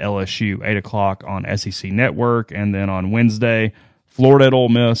at LSU, 8 o'clock on SEC Network. And then on Wednesday, Florida at Ole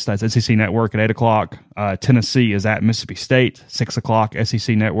Miss. That's SEC Network at 8 o'clock. Tennessee is at Mississippi State, 6 o'clock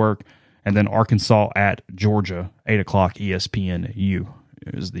SEC Network. And then Arkansas at Georgia, 8 o'clock ESPNU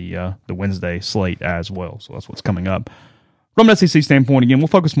is the Wednesday slate as well. So that's what's coming up. From an SEC standpoint, again, we'll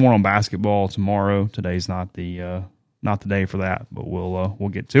focus more on basketball tomorrow. Today's not the day for that, but we'll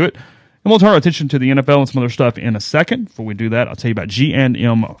get to it. And we'll turn our attention to the NFL and some other stuff in a second. Before we do that, I'll tell you about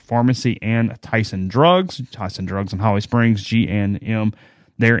G&M Pharmacy and Tyson Drugs. Tyson Drugs in Holly Springs, G&M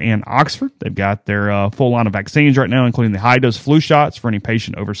there in Oxford. They've got their full line of vaccines right now, including the high-dose flu shots for any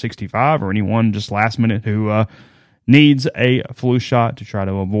patient over 65 or anyone just last minute who needs a flu shot to try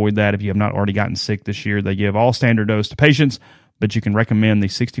to avoid that. If you have not already gotten sick this year, they give all standard dose to patients, but you can recommend the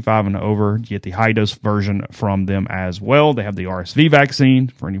 65 and over. You get the high-dose version from them as well. They have the RSV vaccine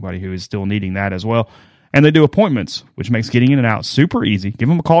for anybody who is still needing that as well. And they do appointments, which makes getting in and out super easy. Give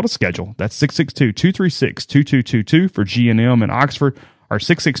them a call to schedule. That's 662-236-2222 for G&M in Oxford, or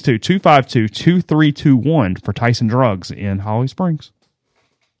 662-252-2321 for Tyson Drugs in Holly Springs.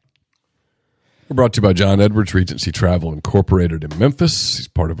 We're brought to you by John Edwards, Regency Travel Incorporated in Memphis. He's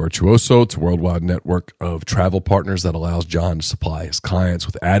part of Virtuoso. It's a worldwide network of travel partners that allows John to supply his clients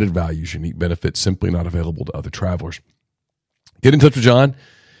with added values, unique benefits simply not available to other travelers. Get in touch with John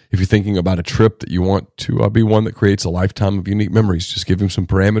if you're thinking about a trip that you want to be one that creates a lifetime of unique memories. Just give him some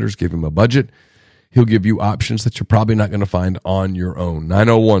parameters, give him a budget. He'll give you options that you're probably not going to find on your own.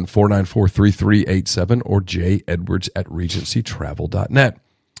 901-494-3387 or jedwards@regencytravel.net.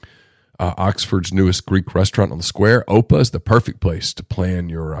 Oxford's newest Greek restaurant on the square, Opa, is the perfect place to plan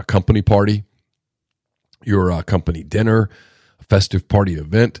your company party, your company dinner, a festive party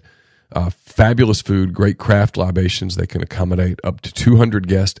event. Fabulous food, great craft libations. They can accommodate up to 200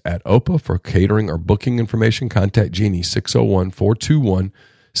 guests at Opa. For catering or booking information, contact Jeannie,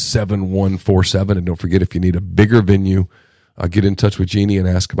 601-421-7147. And don't forget, if you need a bigger venue, get in touch with Jeannie and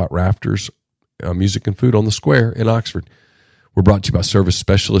ask about Rafters Music and Food on the Square in Oxford. We're brought to you by Service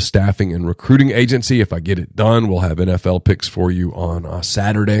Specialist Staffing and Recruiting Agency. If I get it done, we'll have NFL picks for you on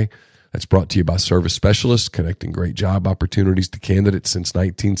Saturday. That's brought to you by Service Specialists, connecting great job opportunities to candidates since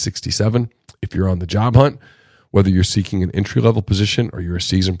 1967. If you're on the job hunt, whether you're seeking an entry-level position or you're a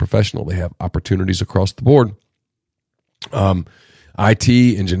seasoned professional, they have opportunities across the board. IT,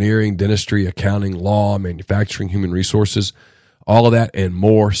 engineering, dentistry, accounting, law, manufacturing, human resources, all of that and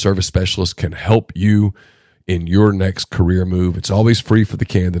more. Service Specialists can help you in your next career move. It's always free for the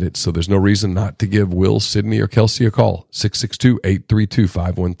candidates, so there's no reason not to give Will, Sydney, or Kelsey a call,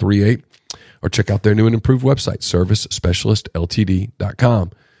 662-832-5138, or check out their new and improved website,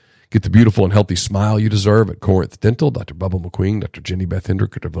 servicespecialistltd.com. Get the beautiful and healthy smile you deserve at Corinth Dental. Dr. Bubba McQueen, Dr. Jenny Beth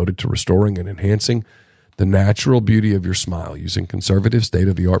Hendrick are devoted to restoring and enhancing the natural beauty of your smile using conservative,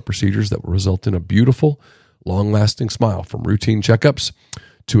 state-of-the-art procedures that will result in a beautiful, long-lasting smile. From routine checkups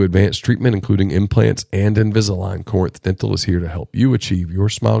to advanced treatment, including implants and Invisalign, Corinth Dental is here to help you achieve your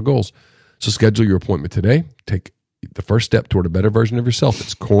smile goals. So schedule your appointment today. Take the first step toward a better version of yourself.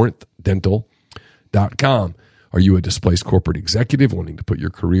 It's corinthdental.com. Are you a displaced corporate executive wanting to put your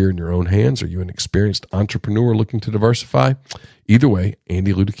career in your own hands? Are you an experienced entrepreneur looking to diversify? Either way,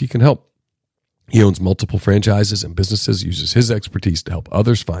 Andy Ludicky can help. He owns multiple franchises and businesses, uses his expertise to help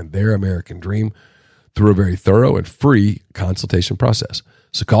others find their American dream through a very thorough and free consultation process.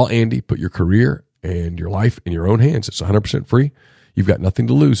 So call Andy, put your career and your life in your own hands. It's 100% free. You've got nothing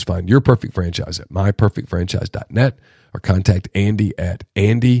to lose. Find your perfect franchise at myperfectfranchise.net or contact Andy at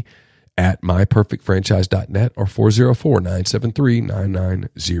at myperfectfranchise.net or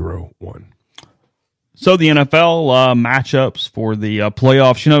 404-973-9901. So the NFL matchups for the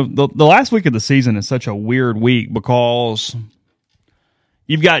playoffs. You know, the last week of the season is such a weird week because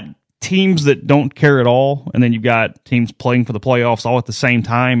you've got teams that don't care at all, and then you've got teams playing for the playoffs all at the same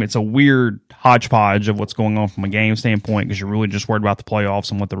time. It's a weird hodgepodge of what's going on from a game standpoint because you're really just worried about the playoffs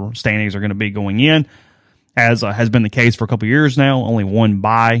and what the standings are going to be going in, as has been the case for a couple of years now. Only one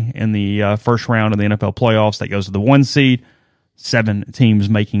bye in the first round of the NFL playoffs. That goes to the 1 seed. 7 teams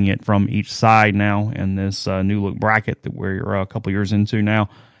making it from each side now in this new look bracket that we're a couple years into now.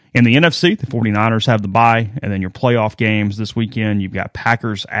 In the NFC, the 49ers have the bye, and then your playoff games this weekend, you've got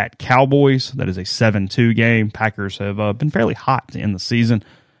Packers at Cowboys. That is a 7-2 game. Packers have been fairly hot in the season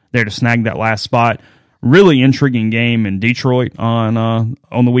there to snag that last spot. Really intriguing game in Detroit on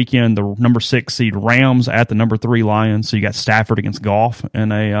the weekend. The number 6 seed Rams at the number 3 Lions. So you got Stafford against Goff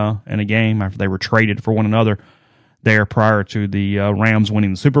in a game after they were traded for one another there prior to the Rams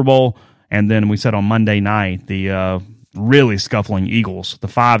winning the Super Bowl. And then we said on Monday night, the really scuffling Eagles, the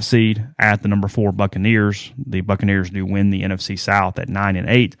 5 seed at the number 4 Buccaneers. The Buccaneers do win the NFC South at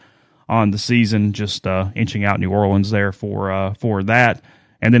 9-8 on the season, just inching out New Orleans there for that.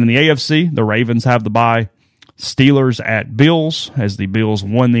 And then in the AFC, the Ravens have the bye. Steelers at Bills, as the Bills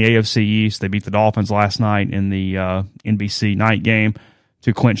won the AFC East. They beat the Dolphins last night in the NBC night game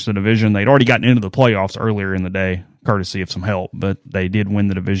to clinch the division. They'd already gotten into the playoffs earlier in the day, courtesy of some help, but they did win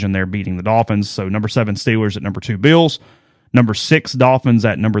the division there, beating the Dolphins. So number 7 Steelers at number 2 Bills, number 6 Dolphins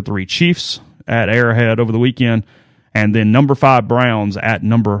at number 3 Chiefs at Arrowhead over the weekend, and then number 5 Browns at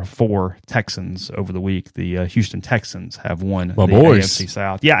number 4 Texans over the week. The Houston Texans have won the AFC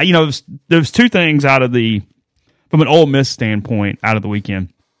South. Yeah, you know, there's 2 things out of from an Ole Miss standpoint out of the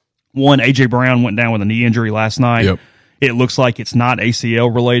weekend. One, A.J. Brown went down with a knee injury last night. Yep. It looks like it's not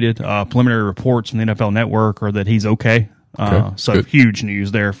ACL related. Preliminary reports from the NFL Network are that he's okay. So good. Huge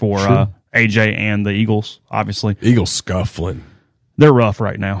news there for AJ and the Eagles. Obviously, Eagles scuffling. They're rough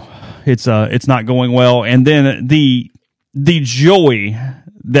right now. It's not going well. And then the joy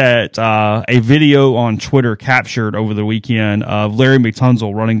that a video on Twitter captured over the weekend of Larry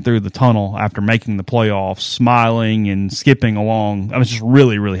McTunzel running through the tunnel after making the playoffs, smiling and skipping along. I was just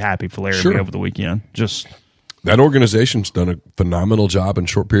really, really happy for Larry over the weekend. That organization's done a phenomenal job in a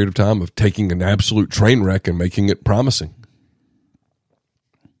short period of time of taking an absolute train wreck and making it promising.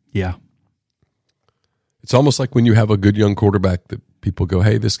 Yeah. It's almost like when you have a good young quarterback that people go,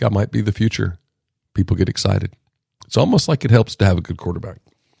 hey, this guy might be the future. People get excited. It's almost like it helps to have a good quarterback.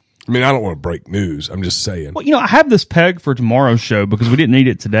 I mean, I don't want to break news. I'm just saying. Well, I have this peg for tomorrow's show because we didn't need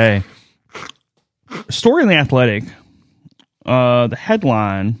it today. Story in The Athletic, the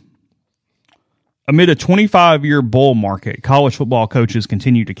headline, amid a 25-year bull market, college football coaches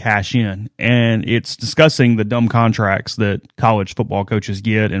continue to cash in, and it's discussing the dumb contracts that college football coaches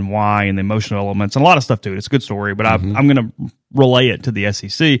get and why, and the emotional elements, and a lot of stuff to it. It's a good story, but I'm going to relay it to the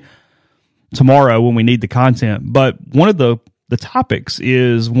SEC tomorrow when we need the content. But one of the topics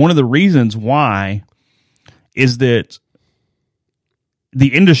is one of the reasons why is that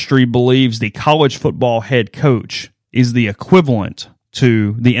the industry believes the college football head coach is the equivalent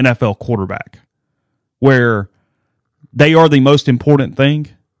to the NFL quarterback, where they are the most important thing.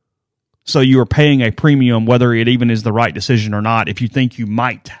 So you are paying a premium, whether it even is the right decision or not, if you think you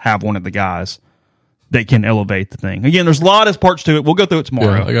might have one of the guys that can elevate the thing. Again, there's a lot of parts to it. We'll go through it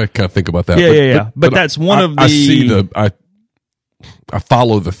tomorrow. Yeah, I got to kind of think about that. But that's one of the... I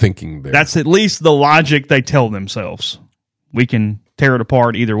follow the thinking there. That's at least the logic they tell themselves. We can tear it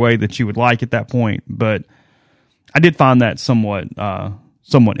apart either way that you would like at that point, but I did find that somewhat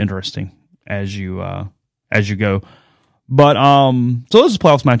interesting as you go. But so those are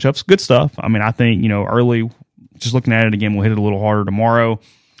playoffs matchups, good stuff. I mean, I think early, just looking at it again, we'll hit it a little harder tomorrow.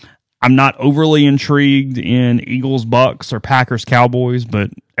 I'm not overly intrigued in Eagles Bucks or Packers Cowboys,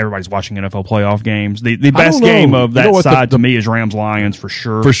 but everybody's watching NFL playoff games. The best game of that side to me is Rams Lions for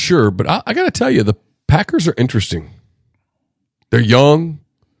sure. For sure, but I got to tell you, the Packers are interesting. They're young.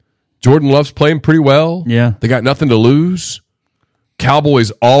 Jordan Love's playing pretty well. Yeah, they got nothing to lose. Cowboys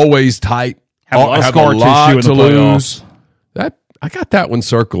always tight. Have a lot of scar tissue in the playoffs. I got that one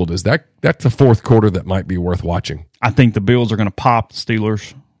circled. That's the fourth quarter that might be worth watching. I think the Bills are going to pop the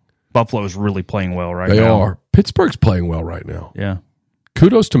Steelers. Buffalo's really playing well right now. They are. Pittsburgh's playing well right now. Yeah.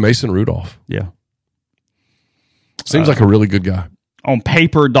 Kudos to Mason Rudolph. Yeah. Seems like a really good guy. On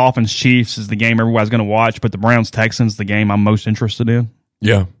paper, Dolphins-Chiefs is the game everybody's going to watch, but the Browns-Texans, the game I'm most interested in.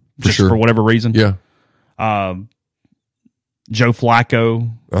 Yeah, for sure. For whatever reason. Yeah. Joe Flacco,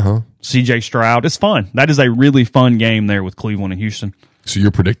 C.J. Stroud. It's fun. That is a really fun game there with Cleveland and Houston. So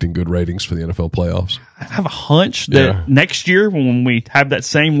you're predicting good ratings for the NFL playoffs? I have a hunch that next year when we have that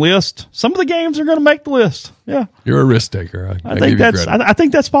same list, some of the games are going to make the list. Yeah. You're a risk taker. I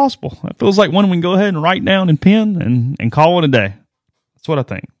think that's possible. It feels like one we can go ahead and write down and pin and call it a day. That's what I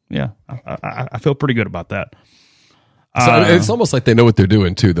think. Yeah. I feel pretty good about that. So it's almost like they know what they're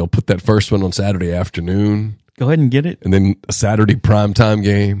doing too. They'll put that first one on Saturday afternoon. Go ahead and get it. And then a Saturday primetime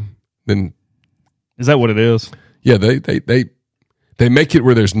game. Then is that what it is? Yeah, they make it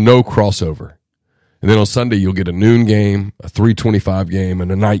where there's no crossover. And then on Sunday you'll get a noon game, a 3:25 game,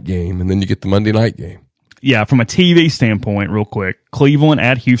 and a night game, and then you get the Monday night game. Yeah, from a TV standpoint, real quick, Cleveland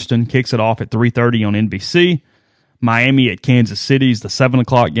at Houston kicks it off at 3:30 on NBC. Miami at Kansas City is the 7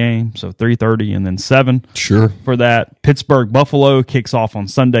 o'clock game, so 3:30 and then 7. Sure. For that, Pittsburgh Buffalo kicks off on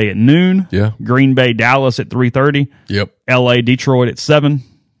Sunday at noon. Yeah. Green Bay Dallas at 3:30. Yep. LA Detroit at 7.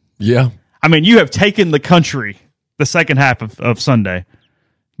 Yeah. I mean, you have taken the country the second half of Sunday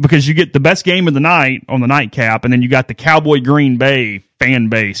because you get the best game of the night on the nightcap, and then you got the Cowboy Green Bay fan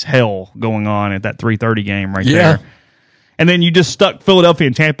base hell going on at that 3:30 game right there. And then you just stuck Philadelphia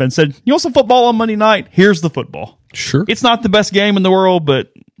and Tampa and said, you want some football on Monday night? Here's the football. Sure. It's not the best game in the world,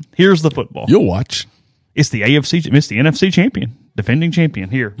 but here's the football. You'll watch. It's the NFC champion, defending champion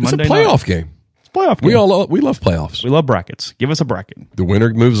here. It's Monday a playoff game. It's a playoff game. We love playoffs. We love brackets. Give us a bracket. The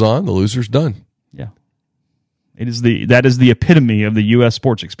winner moves on. The loser's done. Yeah. That is the epitome of the U.S.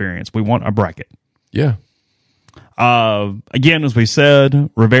 sports experience. We want a bracket. Yeah. Again, as we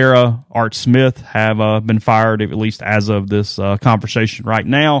said, Rivera, Art Smith have been fired, at least as of this conversation right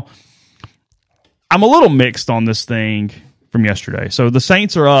now. I'm a little mixed on this thing from yesterday. So the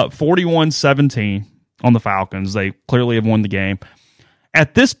Saints are up 41-17 on the Falcons. They clearly have won the game.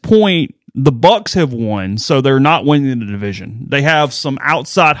 At this point, the Bucs have won, so they're not winning the division. They have some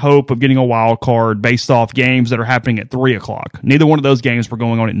outside hope of getting a wild card based off games that are happening at 3 o'clock. Neither one of those games were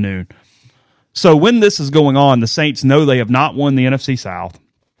going on at noon. So when this is going on, the Saints know they have not won the NFC South,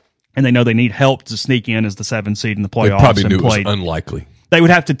 and they know they need help to sneak in as the 7th seed in the playoffs. They probably knew it was unlikely. They would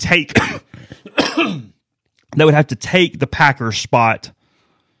have to take the Packers spot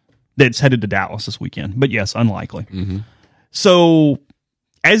that's headed to Dallas this weekend. But yes, unlikely. Mm-hmm. So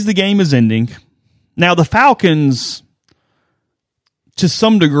as the game is ending, now the Falcons to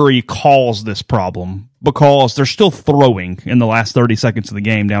some degree cause this problem because they're still throwing in the last 30 seconds of the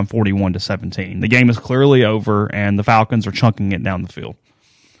game down 41-17. The game is clearly over, and the Falcons are chunking it down the field.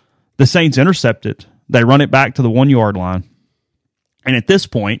 The Saints intercept it. They run it back to the 1-yard line. And at this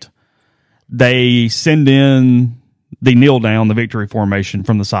point, they send in the kneel down, the victory formation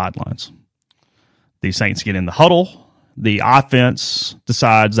from the sidelines. The Saints get in the huddle. The offense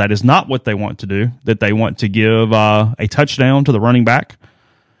decides that is not what they want to do, that they want to give a touchdown to the running back.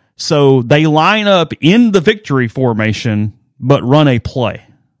 So they line up in the victory formation, but run a play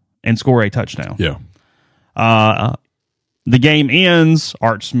and score a touchdown. Yeah. The game ends.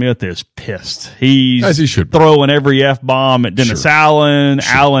 Art Smith is pissed. He's as he should throwing every F-bomb at Dennis Sure. Allen.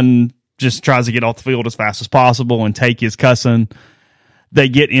 Sure. Allen just tries to get off the field as fast as possible and take his cussing. They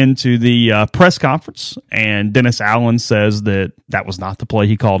get into the press conference, and Dennis Allen says that was not the play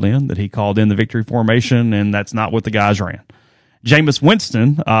he called in, that he called in the victory formation, and that's not what the guys ran. Jameis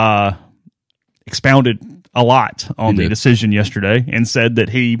Winston expounded a lot on the decision yesterday and said that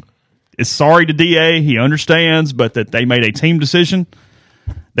he is sorry to DA, he understands, but that they made a team decision.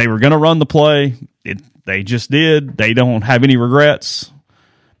 They were going to run the play. They just did. They don't have any regrets.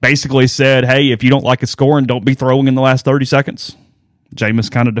 Basically said, hey, if you don't like it scoring, don't be throwing in the last 30 seconds.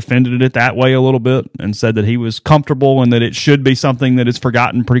 Jameis kind of defended it that way a little bit and said that he was comfortable and that it should be something that is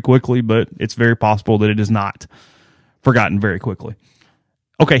forgotten pretty quickly, but it's very possible that it is not forgotten very quickly.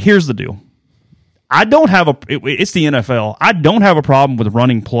 Okay, here's the deal. It's the NFL. I don't have a problem with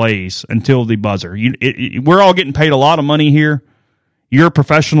running plays until the buzzer. We're all getting paid a lot of money here. You're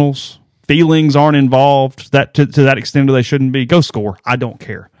professionals. Feelings aren't involved to that extent that they shouldn't be. Go score. I don't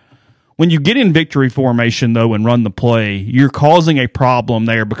care. When you get in victory formation, though, and run the play, you're causing a problem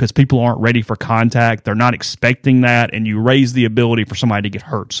there because people aren't ready for contact. They're not expecting that, and you raise the ability for somebody to get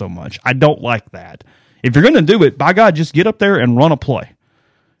hurt so much. I don't like that. If you're going to do it, by God, just get up there and run a play.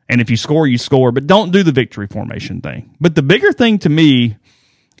 And if you score, you score, but don't do the victory formation thing. But the bigger thing to me,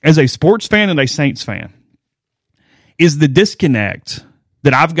 as a sports fan and a Saints fan, is the disconnect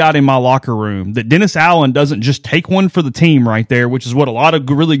that I've got in my locker room, that Dennis Allen doesn't just take one for the team right there, which is what a lot of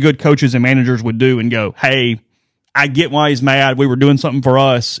really good coaches and managers would do and go, hey, I get why he's mad. We were doing something for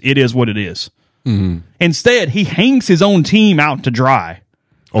us. It is what it is. Mm-hmm. Instead, he hangs his own team out to dry.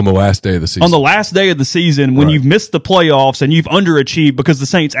 On the last day of the season. On the last day of the season, when you've missed the playoffs and you've underachieved, because the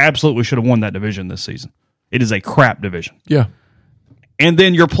Saints absolutely should have won that division this season. It is a crap division. Yeah. and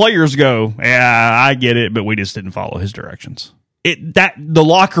then your players go, yeah, I get it, but we just didn't follow his directions. The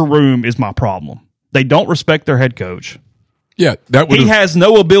locker room is my problem. They don't respect their head coach. Yeah, he has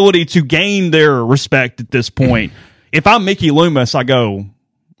no ability to gain their respect at this point. If I'm Mickey Loomis, I go,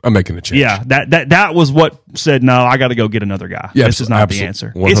 I'm making a change. Yeah, that was what said, no, I got to go get another guy. Yeah, this is not the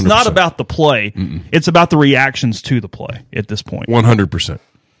answer. 100%. It's not about the play. It's about the reactions to the play at this point. 100%.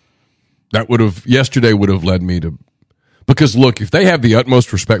 Yesterday would have led me to, because look, if they have the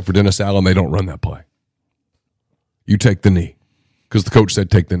utmost respect for Dennis Allen, they don't run that play. You take the knee, because the coach said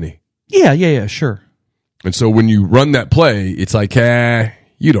take the knee. Yeah, sure. And so when you run that play, it's like,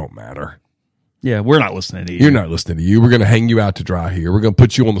 you don't matter. Yeah, we're not listening to you. You're not listening to you. We're going to hang you out to dry here. We're going to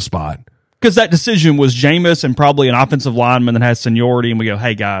put you on the spot. Because that decision was Jameis and probably an offensive lineman that has seniority, and we go,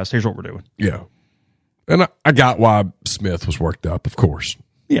 hey, guys, here's what we're doing. Yeah. And I got why Smith was worked up, of course.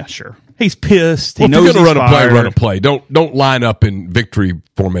 Yeah, sure. He's pissed. Well, if you're going to run a play. Don't line up in victory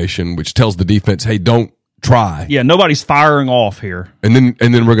formation, which tells the defense, hey, don't try. Yeah, nobody's firing off here. And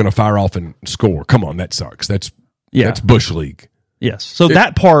then we're going to fire off and score. Come on, that sucks. That's Bush League. Yes. So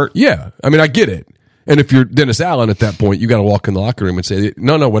that part. Yeah. I mean, I get it. And if you're Dennis Allen at that point, you got to walk in the locker room and say,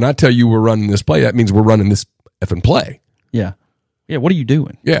 no, when I tell you we're running this play, that means we're running this effing play. Yeah. Yeah, what are you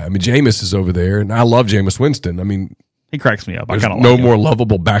doing? Yeah, I mean, Jameis is over there, and I love Jameis Winston. I mean, he cracks me up. I kind of like no more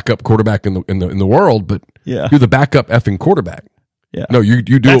lovable backup quarterback in the world, but yeah, you're the backup effing quarterback. Yeah. No, you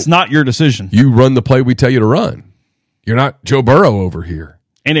do. That's not your decision. You run the play we tell you to run. You're not Joe Burrow over here.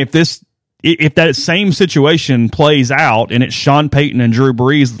 And if that same situation plays out and it's Sean Payton and Drew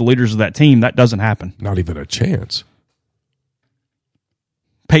Brees, the leaders of that team, that doesn't happen. Not even a chance.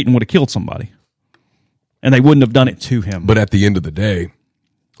 Payton would have killed somebody. And they wouldn't have done it to him. But at the end of the day,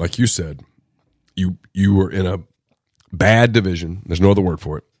 like you said, you were in a bad division. There's no other word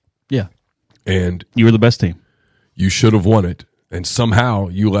for it. Yeah. And you were the best team. You should have won it. And somehow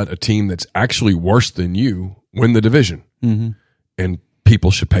you let a team that's actually worse than you win the division. Mm-hmm. And people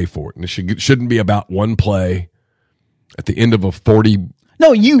should pay for it. And it shouldn't be about one play at the end of a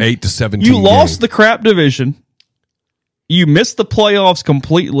 48 to 17 You lost the crap division. You missed the playoffs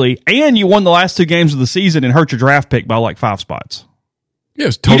completely, and you won the last 2 games of the season and hurt your draft pick by like 5 spots. Yeah,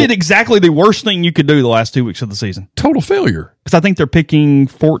 you did exactly the worst thing you could do the last 2 weeks of the season. Total failure. Because I think they're picking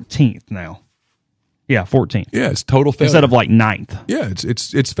 14th now. Yeah, 14th. Yeah, it's total failure. Instead of like 9th. Yeah,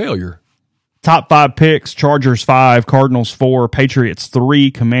 it's failure. Top 5 picks, Chargers 5, Cardinals 4, Patriots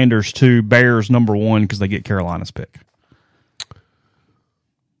 3, Commanders 2, Bears number 1 because they get Carolina's pick.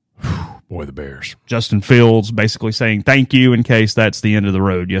 Boy, the Bears. Justin Fields basically saying thank you in case that's the end of the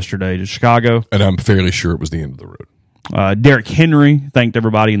road yesterday to Chicago. And I'm fairly sure it was the end of the road. Derrick Henry thanked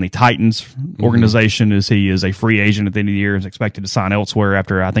everybody in the Titans organization as he is a free agent at the end of the year and is expected to sign elsewhere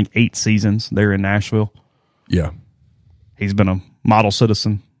after, I think, 8 seasons there in Nashville. Yeah. He's been a model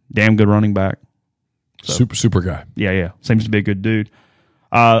citizen, damn good running back. So, super guy. Yeah. Seems to be a good dude.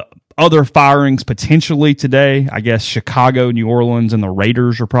 Other firings potentially today, I guess Chicago, New Orleans, and the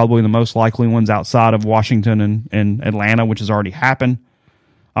Raiders are probably the most likely ones outside of Washington and Atlanta, which has already happened.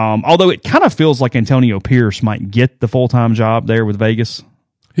 Although it kind of feels like Antonio Pierce might get the full-time job there with Vegas.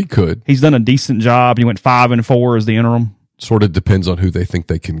 He could. He's done a decent job. He went 5-4 as the interim. Sort of depends on who they think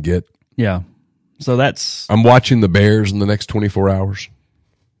they can get. Yeah. So that's... I'm watching the Bears in the next 24 hours.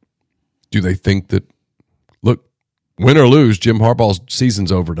 Do they think that... Look, win or lose, Jim Harbaugh's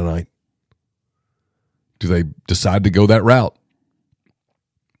season's over tonight. Do they decide to go that route?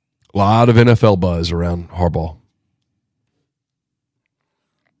 A lot of NFL buzz around Harbaugh.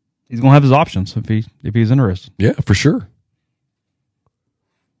 He's going to have his options if he's interested. Yeah, for sure.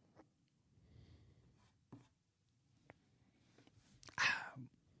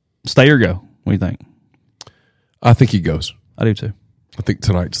 Stay or go? What do you think? I think he goes. I do too. I think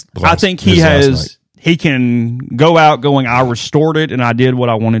tonight's I think he can go out going, I restored it and I did what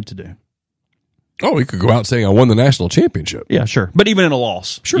I wanted to do. Oh, he could go out saying I won the national championship. Yeah, sure. But even in a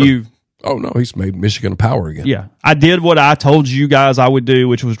loss, sure. Oh, no, he's made Michigan a power again. Yeah. I did what I told you guys I would do,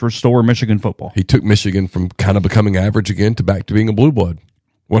 which was restore Michigan football. He took Michigan from kind of becoming average again to back to being a blue blood.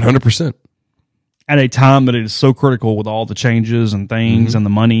 100%. At a time that it is so critical with all the changes and things and the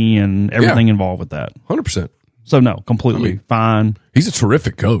money and everything involved with that. 100%. So, no, completely fine. He's a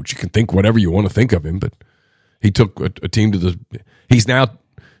terrific coach. You can think whatever you want to think of him, but he took a team to he's now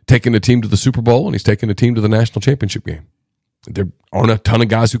taking a team to the Super Bowl and he's taking a team to the national championship game. There aren't a ton of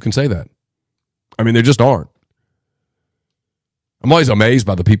guys who can say that. I mean, there just aren't. I'm always amazed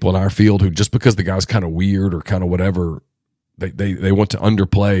by the people in our field who, just because the guy's kind of weird or kind of whatever, they want to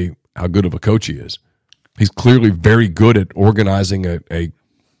underplay how good of a coach he is. He's clearly very good at organizing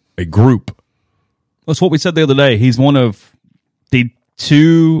a group. That's what we said the other day. He's one of the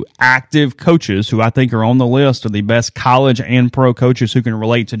two active coaches who I think are on the list of the best college and pro coaches who can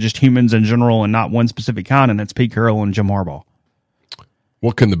relate to just humans in general and not one specific kind, and that's Pete Carroll and Jim Harbaugh.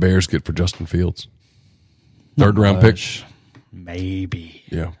 What can the Bears get for Justin Fields? Third round pick? Maybe.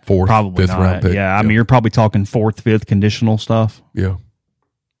 Yeah, fourth, probably fifth not. round pick. Yeah, I mean, you're probably talking fourth, fifth conditional stuff. Yeah.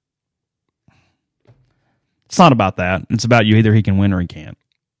 It's not about that. It's about you either he can win or he can't.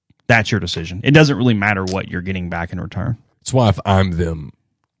 That's your decision. It doesn't really matter what you're getting back in return. That's why if I'm them,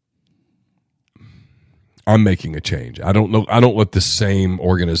 I'm making a change. I don't let the same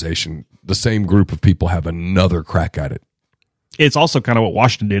organization, the same group of people have another crack at it. It's also kind of what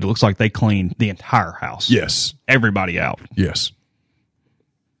Washington did. It looks like they cleaned the entire house. Yes. Everybody out. Yes.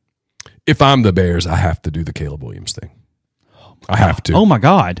 If I'm the Bears, I have to do the Caleb Williams thing. I have to. Oh, my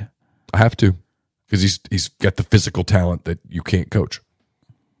God. I have to. Because he's got the physical talent that you can't coach.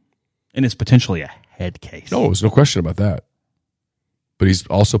 And it's potentially a head case. No, there's no question about that. But he's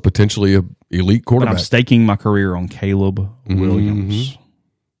also potentially an elite quarterback. But I'm staking my career on Caleb Williams. Mm-hmm.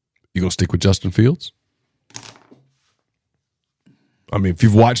 You going to stick with Justin Fields? I mean, if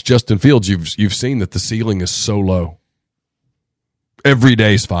you've watched Justin Fields, you've seen that the ceiling is so low. Every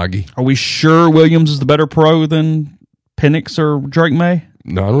day is foggy. Are we sure Williams is the better pro than Penix or Drake May?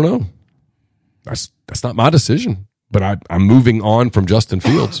 No, I don't know. That's not my decision. But I'm moving on from Justin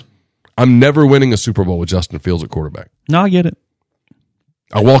Fields. I'm never winning a Super Bowl with Justin Fields at quarterback. No, I get it.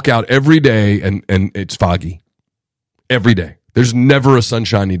 I walk out every day and it's foggy. Every day. There's never a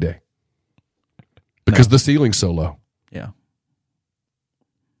sunshiny day. Because the ceiling's so low. Yeah.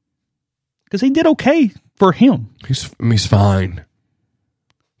 Because he did okay for him. He's fine.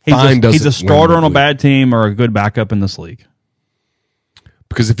 He's a starter on a bad team or a good backup in this league.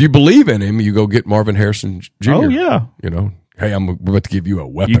 Because if you believe in him, you go get Marvin Harrison Jr. Oh, yeah. You know, hey, we're about to give you a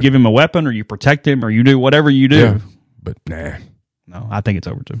weapon. You give him a weapon or you protect him or you do whatever you do. Yeah, but nah. No, I think it's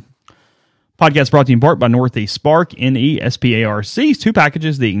over too. Podcast brought to you in part by Northeast Spark, NESPARC's two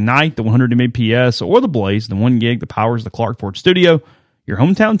packages, the Ignite, the 100 Mbps, or the Blaze, the 1 gig that powers the Clark Ford studio. Your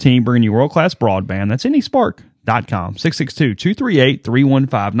hometown team bringing you world-class broadband. That's NESpark.com.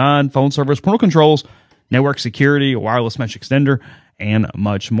 662-238-3159. Phone service, parental controls, network security, a wireless mesh extender, and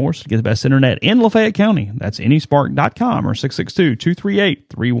much more. So get the best internet in Lafayette County. That's NESpark.com or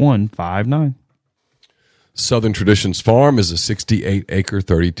 662-238-3159. Southern Traditions Farm is a 68-acre,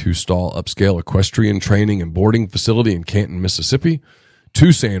 32-stall upscale equestrian training and boarding facility in Canton, Mississippi.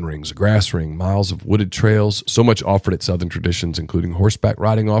 2 sand rings, a grass ring, miles of wooded trails, so much offered at Southern Traditions, including horseback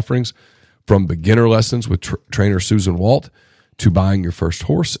riding offerings, from beginner lessons with trainer Susan Walt to buying your first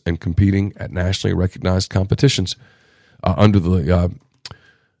horse and competing at nationally recognized competitions. They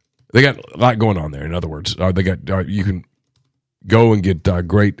got a lot going on there. In other words, you can go and get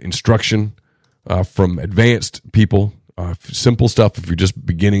great instruction from advanced people, simple stuff. If you're just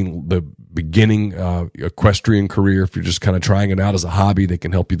beginning equestrian career, if you're just kind of trying it out as a hobby, they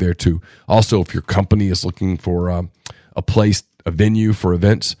can help you there too. Also, if your company is looking for a venue for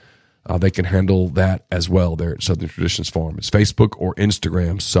events, they can handle that as well there at Southern Traditions Farm. It's Facebook or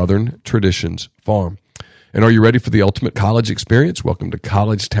Instagram, Southern Traditions Farm. And are you ready for the ultimate college experience? Welcome to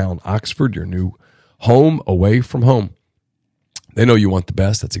College Town, Oxford, your new home away from home. They know you want the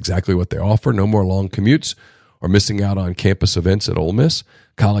best. That's exactly what they offer. No more long commutes or missing out on campus events at Ole Miss.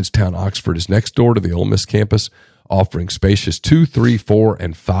 College Town, Oxford is next door to the Ole Miss campus, offering spacious 2, 3, 4,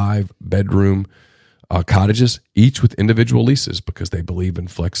 and 5 bedroom cottages, each with individual leases because they believe in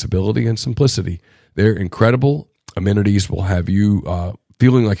flexibility and simplicity. Their incredible amenities will have you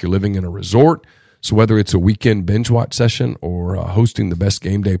feeling like you're living in a resort. So whether it's a weekend binge watch session or hosting the best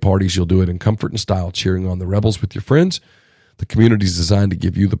game day parties, you'll do it in comfort and style, cheering on the Rebels with your friends. The community is designed to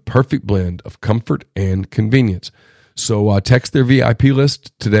give you the perfect blend of comfort and convenience. So text their VIP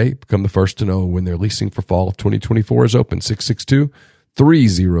list today. Become the first to know when their leasing for fall of 2024 is open.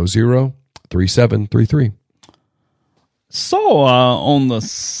 662-300-3733. So on the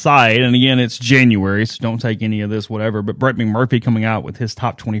site, and again, it's January, so don't take any of this, whatever, but Brett McMurphy coming out with his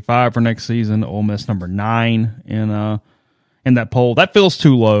top 25 for next season. Ole Miss number 9 in that poll. That feels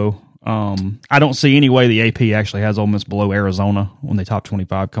too low. I don't see any way the AP actually has Ole Miss below Arizona when the top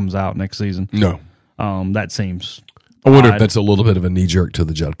 25 comes out next season. No. That seems I wonder if that's a little bit of a knee-jerk to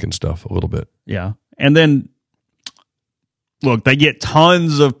the Judkins stuff, a little bit. Yeah. And then, look, they get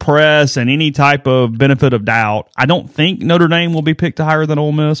tons of press and any type of benefit of doubt. I don't think Notre Dame will be picked higher than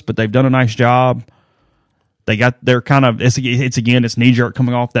Ole Miss, but they've done a nice job. They're kind of, it's knee-jerk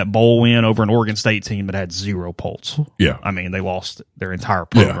coming off that bowl win over an Oregon State team that had 0 pulse. Yeah. I mean, they lost their entire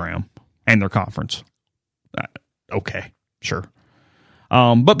program and their conference. Okay, sure.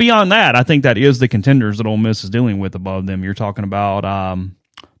 But beyond that, I think that is the contenders that Ole Miss is dealing with above them. You're talking about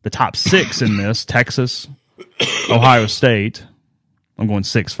the top 6 in this: Texas, Ohio State. I'm going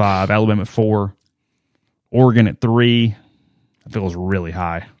 6-5. Alabama at 4. Oregon at 3. That feels really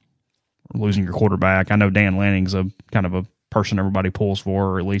high. Losing your quarterback. I know Dan Lanning's a kind of a person everybody pulls for,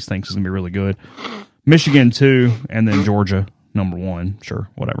 or at least thinks is going to be really good. Michigan 2, and then Georgia number 1. Sure,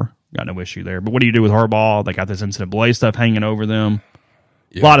 whatever. Got no issue there. But what do you do with Harbaugh? They got this NCAA stuff hanging over them.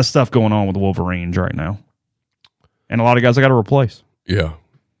 Yeah. A lot of stuff going on with the Wolverines right now. And a lot of guys I got to replace. Yeah.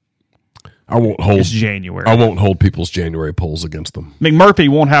 It's January. I won't hold people's January polls against them. McMurphy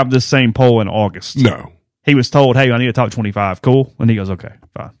won't have this same poll in August. No. He was told, hey, I need a top 25. Cool. And he goes, okay,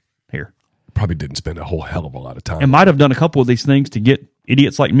 fine. Here. Probably didn't spend a whole hell of a lot of time. And might have done a couple of these things to get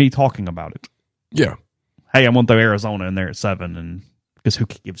idiots like me talking about it. Yeah. Hey, I'm going to throw Arizona in there at 7, and because who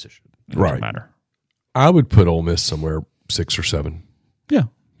gives a shit? It doesn't matter. I would put Ole Miss somewhere 6 or 7. Yeah.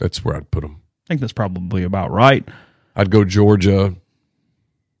 That's where I'd put them. I think that's probably about right. I'd go Georgia,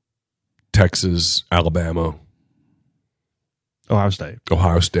 Texas, Alabama,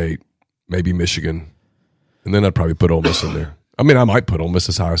 Ohio State, maybe Michigan, and then I'd probably put Ole Miss in there. I mean, I might put Ole Miss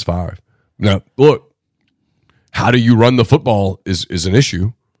as high as 5. Now, look, how do you run the football is an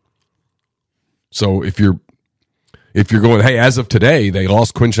issue. So if you're going, hey, as of today, they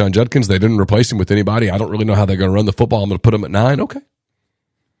lost Quinshon Judkins, they didn't replace him with anybody. I don't really know how they're going to run the football. I'm going to put them at 9. Okay,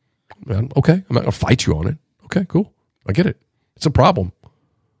 okay, I'm not going to fight you on it. Okay, cool, I get it. It's a problem.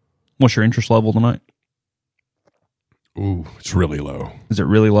 What's your interest level tonight? Ooh, it's really low. Is it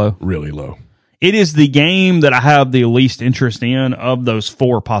really low? Really low. It is the game that I have the least interest in of those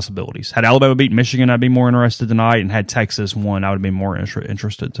 4 possibilities. Had Alabama beat Michigan, I'd be more interested tonight, and had Texas won, I would be more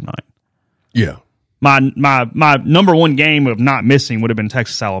interested tonight. Yeah. My number 1 game of not missing would have been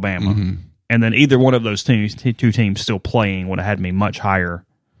Texas Alabama, and then either one of those two teams still playing would have had me much higher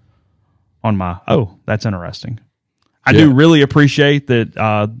on my. Oh, that's interesting. I do really appreciate that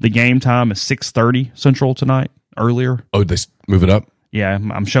the game time is 6:30 Central tonight. Earlier. Oh, they move it up? Yeah,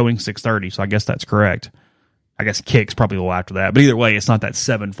 I'm showing 6:30, so I guess that's correct. I guess kick's probably a little after that. But either way, it's not that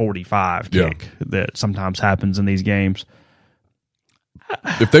 7:45 kick that sometimes happens in these games.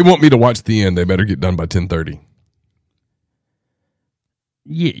 If they want me to watch the end, they better get done by 10:30.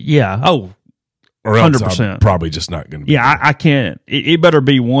 Yeah. Oh, or 100%. I'm probably just not going to be. Yeah, I can't. It better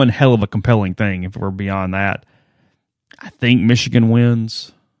be one hell of a compelling thing if we're beyond that. I think Michigan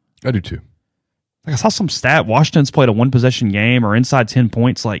wins. I do too. Like I saw some stat. Washington's played a 1-possession game or inside 10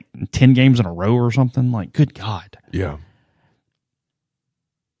 points like 10 games in a row or something. Like, good God. Yeah.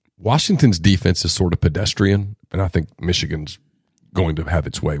 Washington's defense is sort of pedestrian, and I think Michigan's going to have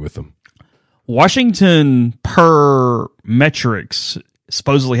its way with them. Washington, per metrics,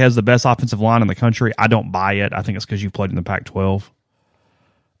 supposedly has the best offensive line in the country. I don't buy it. I think it's because you played in the Pac-12.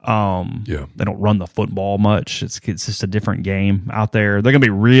 They don't run the football much. It's just a different game out there. They're going to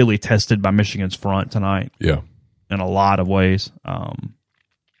be really tested by Michigan's front tonight. Yeah, in a lot of ways. But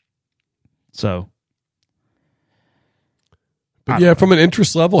from an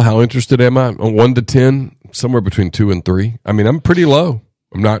interest level, how interested am I? On 1 to 10, somewhere between 2 and 3. I mean, I'm pretty low.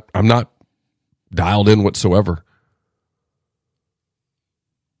 I'm not dialed in whatsoever.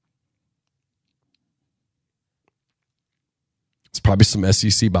 It's probably some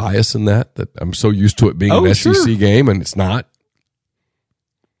SEC bias in that I'm so used to it being an SEC game, and it's not.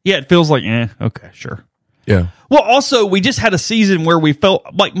 Yeah, it feels like, okay, sure. Yeah. Well, also, we just had a season where we felt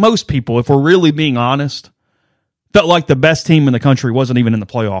like most people, if we're really being honest, felt like the best team in the country wasn't even in the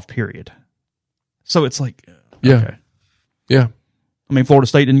playoff period. So it's like, okay. Yeah. I mean, Florida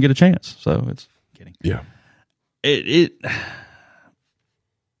State didn't get a chance, so it's kidding. Yeah.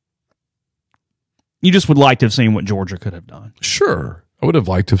 You just would like to have seen what Georgia could have done. Sure. I would have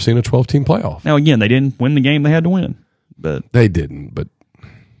liked to have seen a 12-team playoff. Now, again, they didn't win the game they had to win. But they didn't, but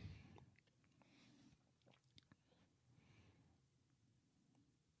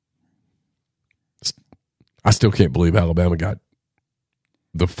I still can't believe Alabama got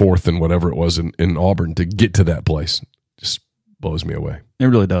the 4th and whatever it was in Auburn to get to that place. Just blows me away. It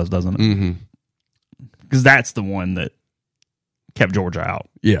really does, doesn't it? Mm-hmm. Because that's the one that kept Georgia out.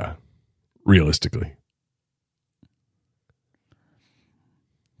 Yeah, realistically.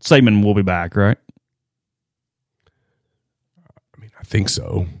 Saban will be back, right? I mean, I think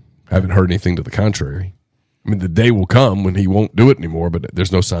so. I haven't heard anything to the contrary. I mean, the day will come when he won't do it anymore, but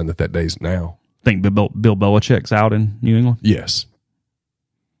there's no sign that day's now. Think Bill Belichick's out in New England? Yes.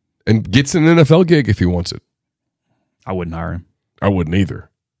 And gets an NFL gig if he wants it. I wouldn't hire him. I wouldn't either.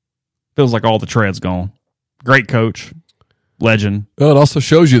 Feels like all the tread's gone. Great coach. Legend. Well, it also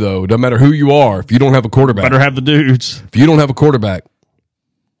shows you, though, no matter who you are, if you don't have a quarterback. Better have the dudes. If you don't have a quarterback,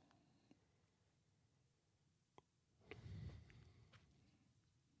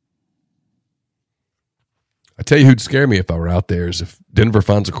 I tell you who'd scare me if I were out there is if Denver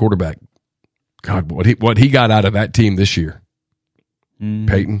finds a quarterback. God, what he got out of that team this year.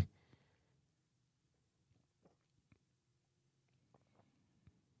 Peyton.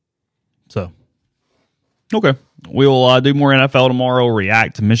 So, okay. We'll do more NFL tomorrow,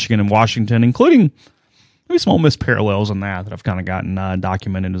 react to Michigan and Washington, including maybe some Ole Miss parallels in that I've kind of gotten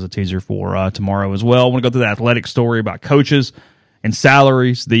documented as a teaser for tomorrow as well. I want to go through the athletic story about coaches and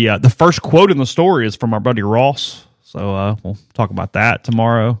salaries. The first quote in the story is from our buddy Ross. So we'll talk about that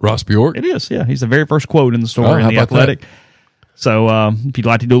tomorrow. Ross Bjork? It is, yeah. He's the very first quote in the story in the Athletic. That? So if you'd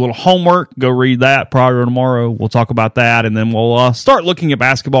like to do a little homework, go read that prior to tomorrow. We'll talk about that, and then we'll start looking at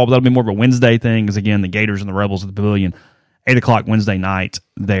basketball, but that'll be more of a Wednesday thing because, again, the Gators and the Rebels at the Pavilion, 8 o'clock Wednesday night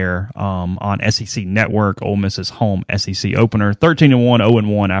there on SEC Network. Ole Miss's home SEC opener, 13-1,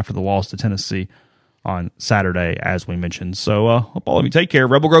 0-1 after the loss to Tennessee on Saturday, as we mentioned. So hope all of you take care.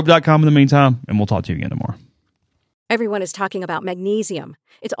 RebelGrove.com in the meantime, and we'll talk to you again tomorrow. Everyone is talking about magnesium.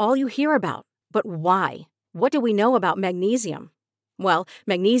 It's all you hear about. But why? What do we know about magnesium? Well,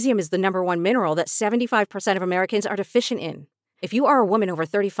 magnesium is the number one mineral that 75% of Americans are deficient in. If you are a woman over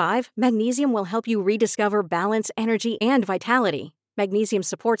 35, magnesium will help you rediscover balance, energy, and vitality. Magnesium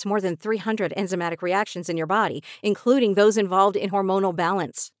supports more than 300 enzymatic reactions in your body, including those involved in hormonal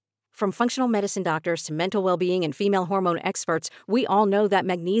balance. From functional medicine doctors to mental well-being and female hormone experts, we all know that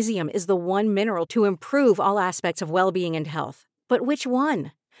magnesium is the one mineral to improve all aspects of well-being and health. But which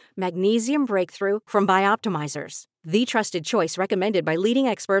one? Magnesium Breakthrough from Bioptimizers, the trusted choice recommended by leading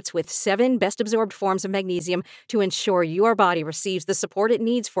experts with 7 best-absorbed forms of magnesium to ensure your body receives the support it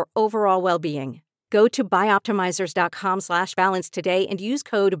needs for overall well-being. Go to bioptimizers.com/balance today and use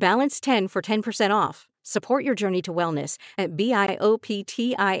code BALANCE10 for 10% off. Support your journey to wellness at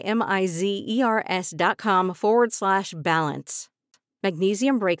bioptimizers.com/balance.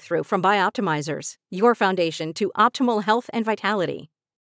 Magnesium Breakthrough from Bioptimizers, your foundation to optimal health and vitality.